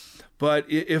 But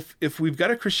if we've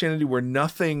got a Christianity where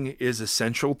nothing is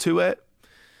essential to it,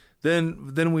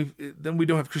 then we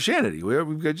don't have Christianity.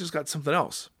 We've just got something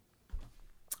else.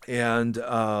 And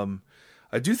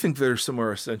I do think there's some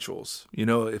more essentials,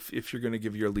 if you're going to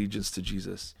give your allegiance to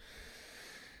Jesus.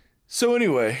 So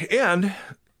anyway, and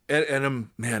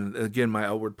again, my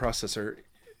outward processor.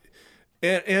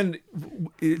 And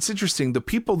it's interesting, the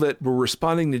people that were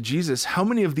responding to Jesus, how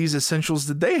many of these essentials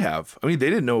did they have? I mean, they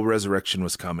didn't know resurrection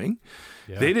was coming.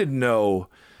 Yeah. They didn't know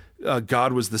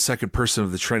God was the second person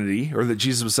of the Trinity, or that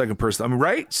Jesus was the second person. I mean,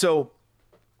 right? So,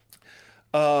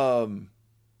 even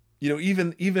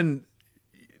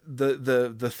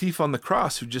the thief on the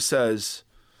cross who just says,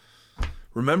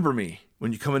 remember me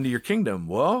when you come into your kingdom.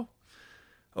 Well,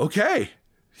 okay.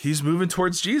 He's moving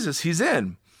towards Jesus. He's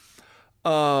in.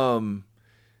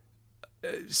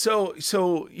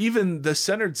 So even the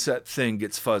centered set thing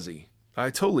gets fuzzy. I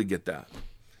totally get that.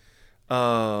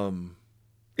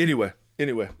 Anyway.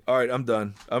 All right, I'm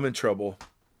done. I'm in trouble.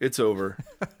 It's over.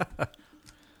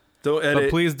 Don't edit.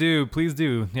 But please do.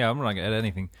 Yeah, I'm not gonna edit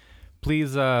anything.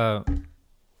 Please, all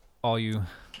you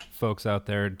folks out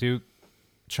there, do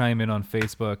chime in on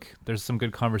Facebook. There's some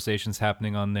good conversations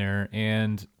happening on there,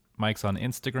 and Mike's on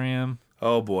Instagram.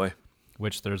 Oh boy.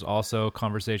 Which there's also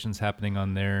conversations happening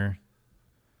on there.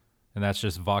 And that's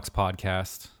just Vox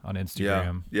Podcast on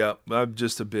Instagram. Yeah. I'm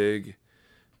just a big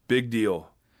deal.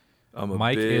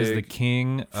 Mike is the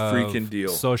king of freaking deal.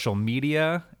 Social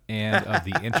media and of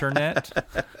the internet.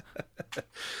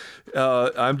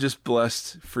 I'm just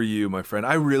blessed for you, my friend.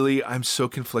 I'm so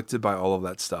conflicted by all of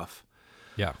that stuff.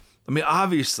 Yeah. I mean,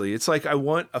 obviously, it's like I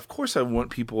want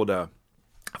people to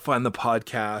find the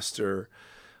podcast, or,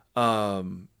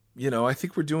 I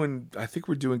think we're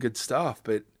doing good stuff,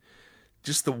 but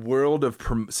just the world of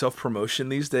self-promotion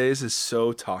these days is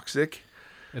so toxic.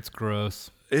 It's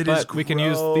gross. It but is gross. We can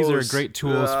use, these are great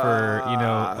tools for,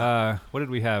 what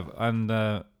did we have on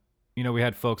the, we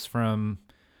had folks from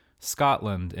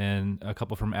Scotland and a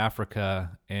couple from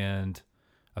Africa and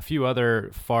a few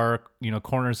other far,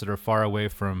 corners that are far away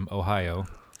from Ohio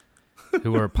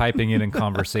who are piping in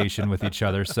conversation with each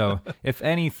other. So if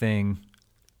anything,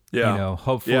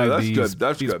 hopefully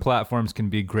these platforms can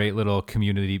be great little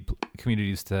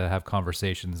communities to have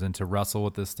conversations and to wrestle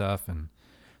with this stuff. And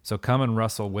so come and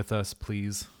wrestle with us,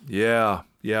 please. Yeah.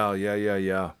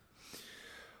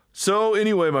 So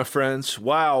anyway, my friends,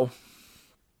 wow.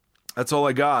 That's all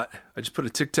I got. I just put a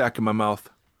Tic Tac in my mouth.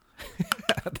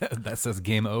 That says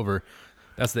game over.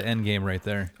 That's the end game right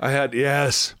there.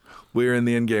 Yes, we're in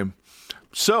the end game.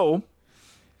 So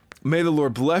may the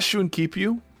Lord bless you and keep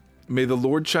you. May the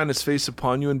Lord shine his face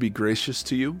upon you and be gracious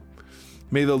to you.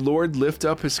 May the Lord lift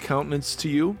up his countenance to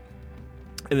you.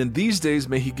 And in these days,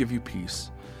 may he give you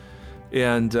peace.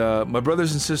 And my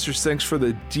brothers and sisters, thanks for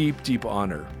the deep, deep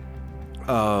honor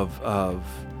of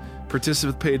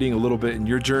participating a little bit in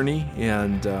your journey.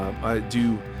 And I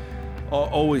do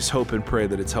always hope and pray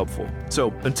that it's helpful.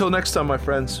 So until next time, my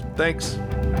friends, thanks.